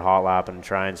Columbus. We were hot lapping and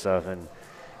trying stuff, and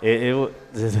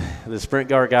the sprint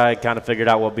car guy kind of figured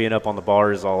out what being up on the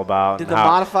bar is all about, and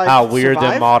how weird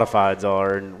them modifieds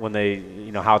are, and when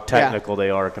they, how technical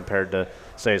they are compared to,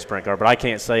 say, a sprint car. But I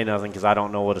can't say nothing because I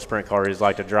don't know what a sprint car is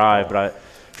like to drive. But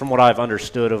from what I've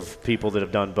understood of people that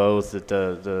have done both, that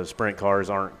the sprint cars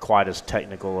aren't quite as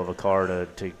technical of a car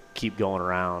to keep going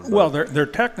around. Well, they're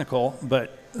technical,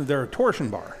 but they're a torsion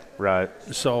bar. Right.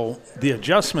 So the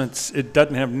adjustments, it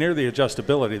doesn't have near the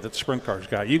adjustability that sprint cars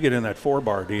got. You get in that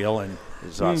 4-bar deal and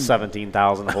there's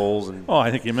 17,000 holes. And I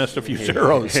think you missed a few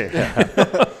zeros.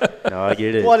 No, I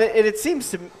get it. Well, it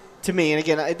seems to me, and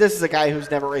again, this is a guy who's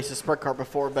never raced a sprint car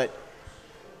before, but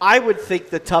I would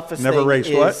think the toughest never thing raced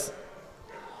is, what?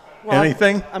 Well,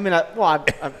 anything? I mean, I've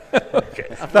okay.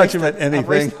 I thought you meant anything. I've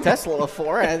raced Tesla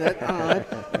before. I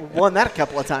won that a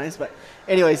couple of times. But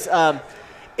anyways,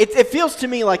 it feels to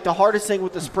me like the hardest thing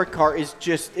with the sprint car is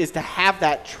to have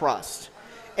that trust.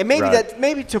 And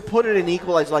maybe to put it in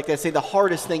equalizer like that, say the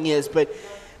hardest thing is, but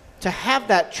to have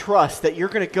that trust that you're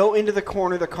going to go into the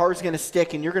corner, the car's going to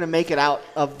stick, and you're going to make it out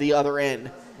of the other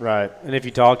end. Right. And if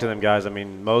you talk to them guys, I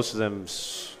mean, most of them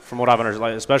from what I've understood,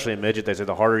 like, especially in midget, they say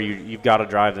the harder you've got to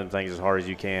drive them things as hard as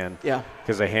you can. Yeah.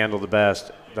 Because they handle the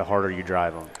best, the harder you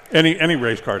drive them. Any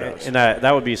race car does. And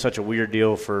that would be such a weird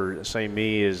deal for, say,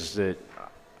 me, is that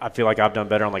I feel like I've done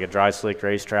better on like a dry slick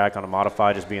racetrack on a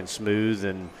modified, just being smooth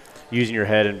and using your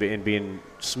head and being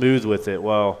smooth with it.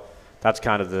 Well, that's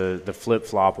kind of the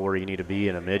flip-flop where you need to be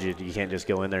in a midget. You can't just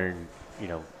go in there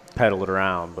and, pedal it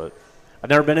around. But I've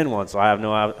never been in one, so I have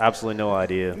absolutely no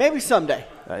idea. Maybe someday.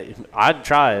 I'd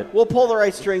try it. We'll pull the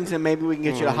right strings, and maybe we can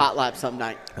get you a hot lap some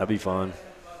night. That'd be fun.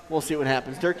 We'll see what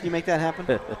happens. Dirk, can you make that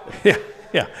happen?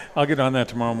 Yeah. I'll get on that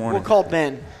tomorrow morning. We'll call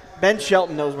Ben. Ben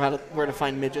Shelton knows where to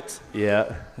find midgets.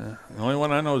 Yeah. The only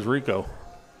one I know is Rico.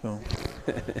 So.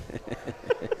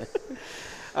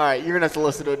 All right, you're going to have to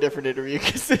listen to a different interview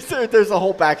because there's a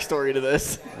whole backstory to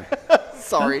this.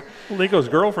 Sorry. Rico's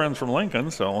girlfriend's from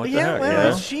Lincoln, so what the heck?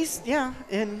 Well, she's,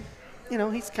 and,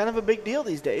 he's kind of a big deal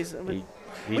these days. I mean,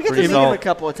 we got to pretty meet him a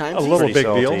couple of times. A little big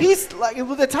salty. deal. He's like,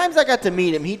 the times I got to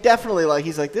meet him, he definitely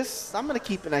he's like this. I'm going to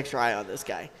keep an extra eye on this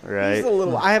guy. Right. He's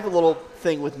I have a little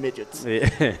thing with midgets.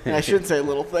 And I shouldn't say a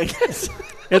little thing.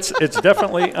 It's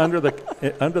definitely under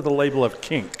the label of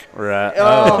kink. Right.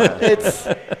 Oh,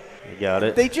 You got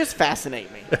it. they just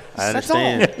fascinate me. I That's all.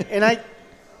 understand. And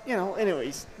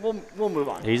anyways, we'll move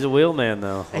on. He's a wheel man,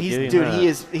 though.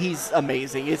 He's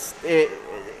amazing.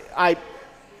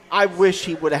 I wish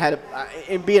he would have had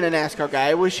in being a NASCAR guy,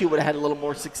 I wish he would have had a little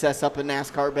more success up in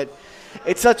NASCAR, but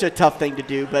it's such a tough thing to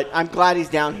do. But I'm glad he's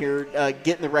down here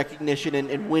getting the recognition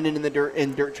and winning in the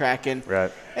dirt track. And,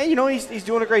 right. And he's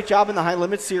doing a great job in the high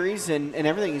limit series and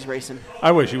everything he's racing.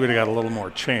 I wish he would have got a little more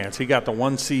chance. He got the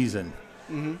one season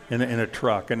in a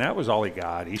truck, and that was all he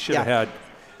got. He should have had.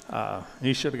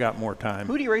 He should have got more time.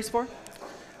 Who do you race for?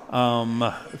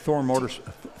 Thor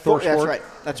Sport.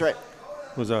 That's right.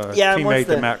 Was a teammate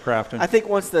to Matt Crafton. I think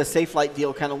once the Safe Light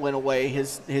deal kind of went away,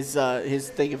 his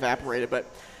thing evaporated. But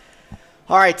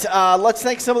all right, let's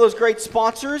thank some of those great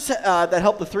sponsors that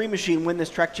helped the 3 Machine win this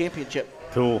track championship.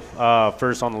 Cool.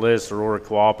 First on the list, Aurora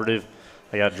Cooperative.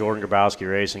 I got Jordan Grabowski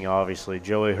Racing, obviously.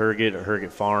 Joey Herget at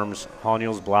Herget Farms.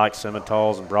 Honiel's Black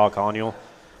Simmentals and Brock Honiel.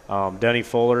 Denny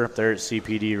Fuller up there at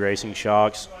CPD Racing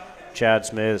Shocks. Chad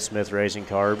Smith, Smith Racing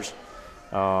Carbs.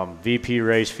 VP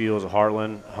Race Fuels at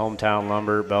Heartland, Hometown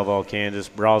Lumber, Belleville, Kansas,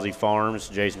 Brazzi Farms,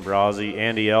 Jason Brazzi,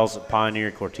 Andy Else at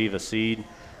Pioneer Cortiva Seed,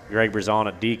 Greg Brazon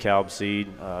at DeKalb Seed,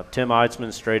 Tim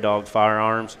Eitzman, Stray Dog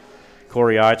Firearms,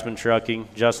 Corey Eitzman Trucking,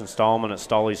 Justin Stallman at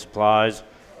Stolly Supplies,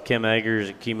 Kim Eggers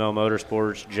at Chemo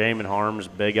Motorsports, Jamin Harms,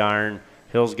 Big Iron,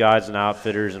 Hills Guides and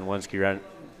Outfitters, and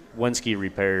Wensky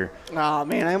Repair. Oh,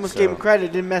 man, I almost gave him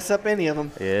credit. Didn't mess up any of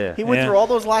them. Yeah. He went through all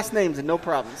those last names and no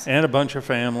problems. And a bunch of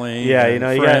family. Yeah,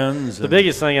 and friends. The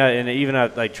biggest thing, and even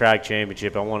at like track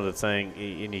championship, I wanted to think,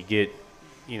 and you get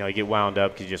wound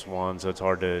up because you just won, so it's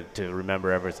hard to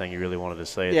remember everything you really wanted to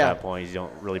say at that point. You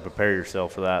don't really prepare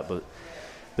yourself for that. But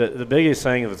the biggest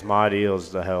thing, if it's my deal,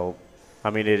 is the help. I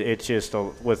mean, it's just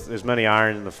with as many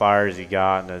irons in the fire as you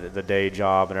got and the day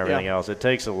job and everything else, it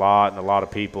takes a lot and a lot of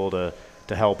people to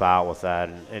help out with that.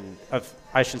 And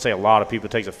I shouldn't say a lot of people.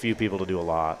 It takes a few people to do a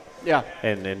lot. Yeah.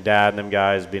 And Dad and them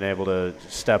guys being able to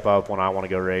step up when I want to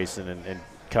go racing and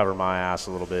cover my ass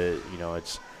a little bit,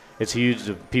 it's huge,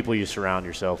 the people you surround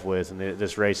yourself with. And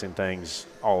this racing thing's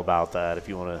all about that. If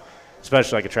you want to,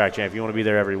 especially like a track champ, if you want to be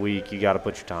there every week, you got to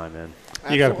put your time in.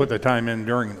 You got to put the time in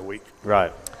during the week.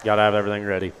 Right. Got to have everything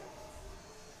ready.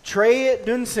 Trey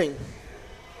Duensing.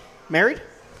 Married?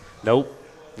 Nope.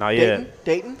 Not yet.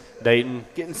 Dayton?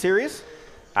 Getting serious?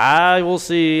 I will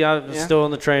see. I'm still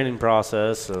in the training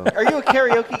process. So. Are you a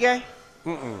karaoke guy?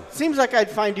 Seems like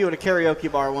I'd find you at a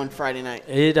karaoke bar one Friday night.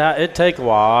 It'd take a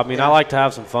while. I mean, I like to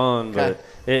have some fun, but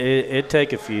it'd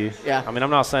take a few. Yeah. I mean, I'm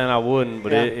not saying I wouldn't,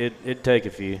 but it'd take a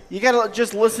few. You got to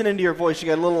just listen into your voice. You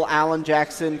got a little Alan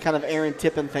Jackson kind of Aaron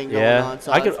Tippin thing going on.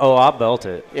 So I'll belt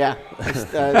it. Yeah.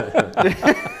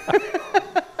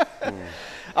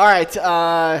 All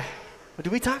right.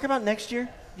 Did we talk about next year?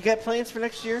 You got plans for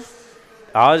next year?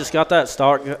 I just got that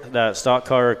stock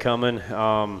car coming.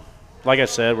 Like I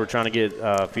said, we're trying to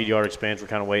get feed yard expansion. We're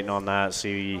kind of waiting on that,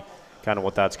 see kind of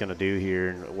what that's going to do here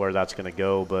and where that's going to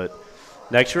go. But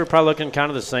next year, we're probably looking kind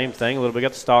of the same thing. A little bit. We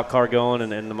got the stock car going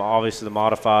and obviously the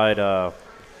modified.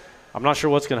 I'm not sure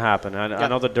what's going to happen. I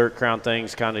know the Dirt Crown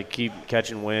things kind of keep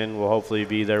catching wind. We'll hopefully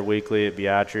be there weekly at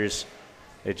Beatrice.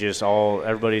 It just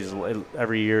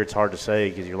every year it's hard to say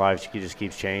because your life just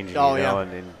keeps changing,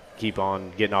 and keep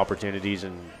on getting opportunities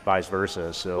and vice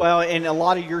versa. So Well, and a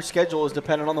lot of your schedule is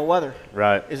dependent on the weather.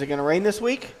 right, Is it going to rain this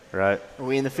week? right, Are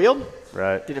we in the field?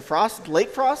 right. Did it frost?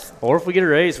 Late frost? Or if we get a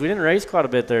race, we didn't race quite a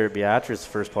bit there at Beatrice the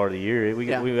first part of the year. We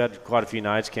Yeah. had quite a few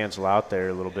nights cancel out there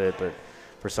a little bit, but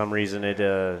for some reason it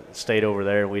stayed over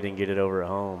there and we didn't get it over at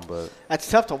home. But That's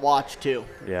tough to watch too.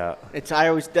 yeah,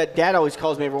 Dad always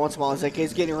calls me every once in a while. He's like, "Hey,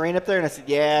 it's getting rain up there," and I said,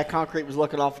 "Yeah, concrete was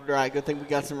looking awful dry. Good thing we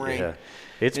got some rain." yeah.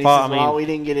 It's And he says, I "Well, mean, we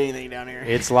didn't get anything down here."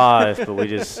 it's live, but we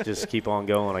just keep on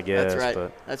going, I guess. That's right.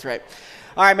 But That's right.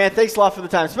 All right, man. Thanks a lot for the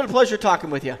time. It's been a pleasure talking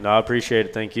with you. no, I appreciate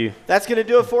it. Thank you. That's going to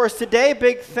do it for us today.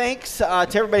 Big thanks to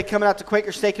everybody coming out to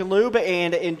Quaker Steak and Lube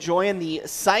and enjoying the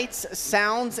sights,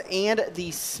 sounds, and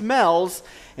the smells.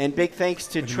 And big thanks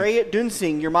to Trey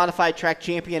Duensing, your modified track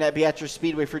champion at Beatrice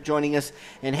Speedway, for joining us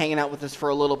and hanging out with us for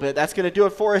a little bit. That's going to do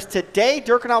it for us today.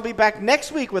 Dirk and I will be back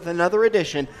next week with another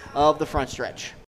edition of The Front Stretch.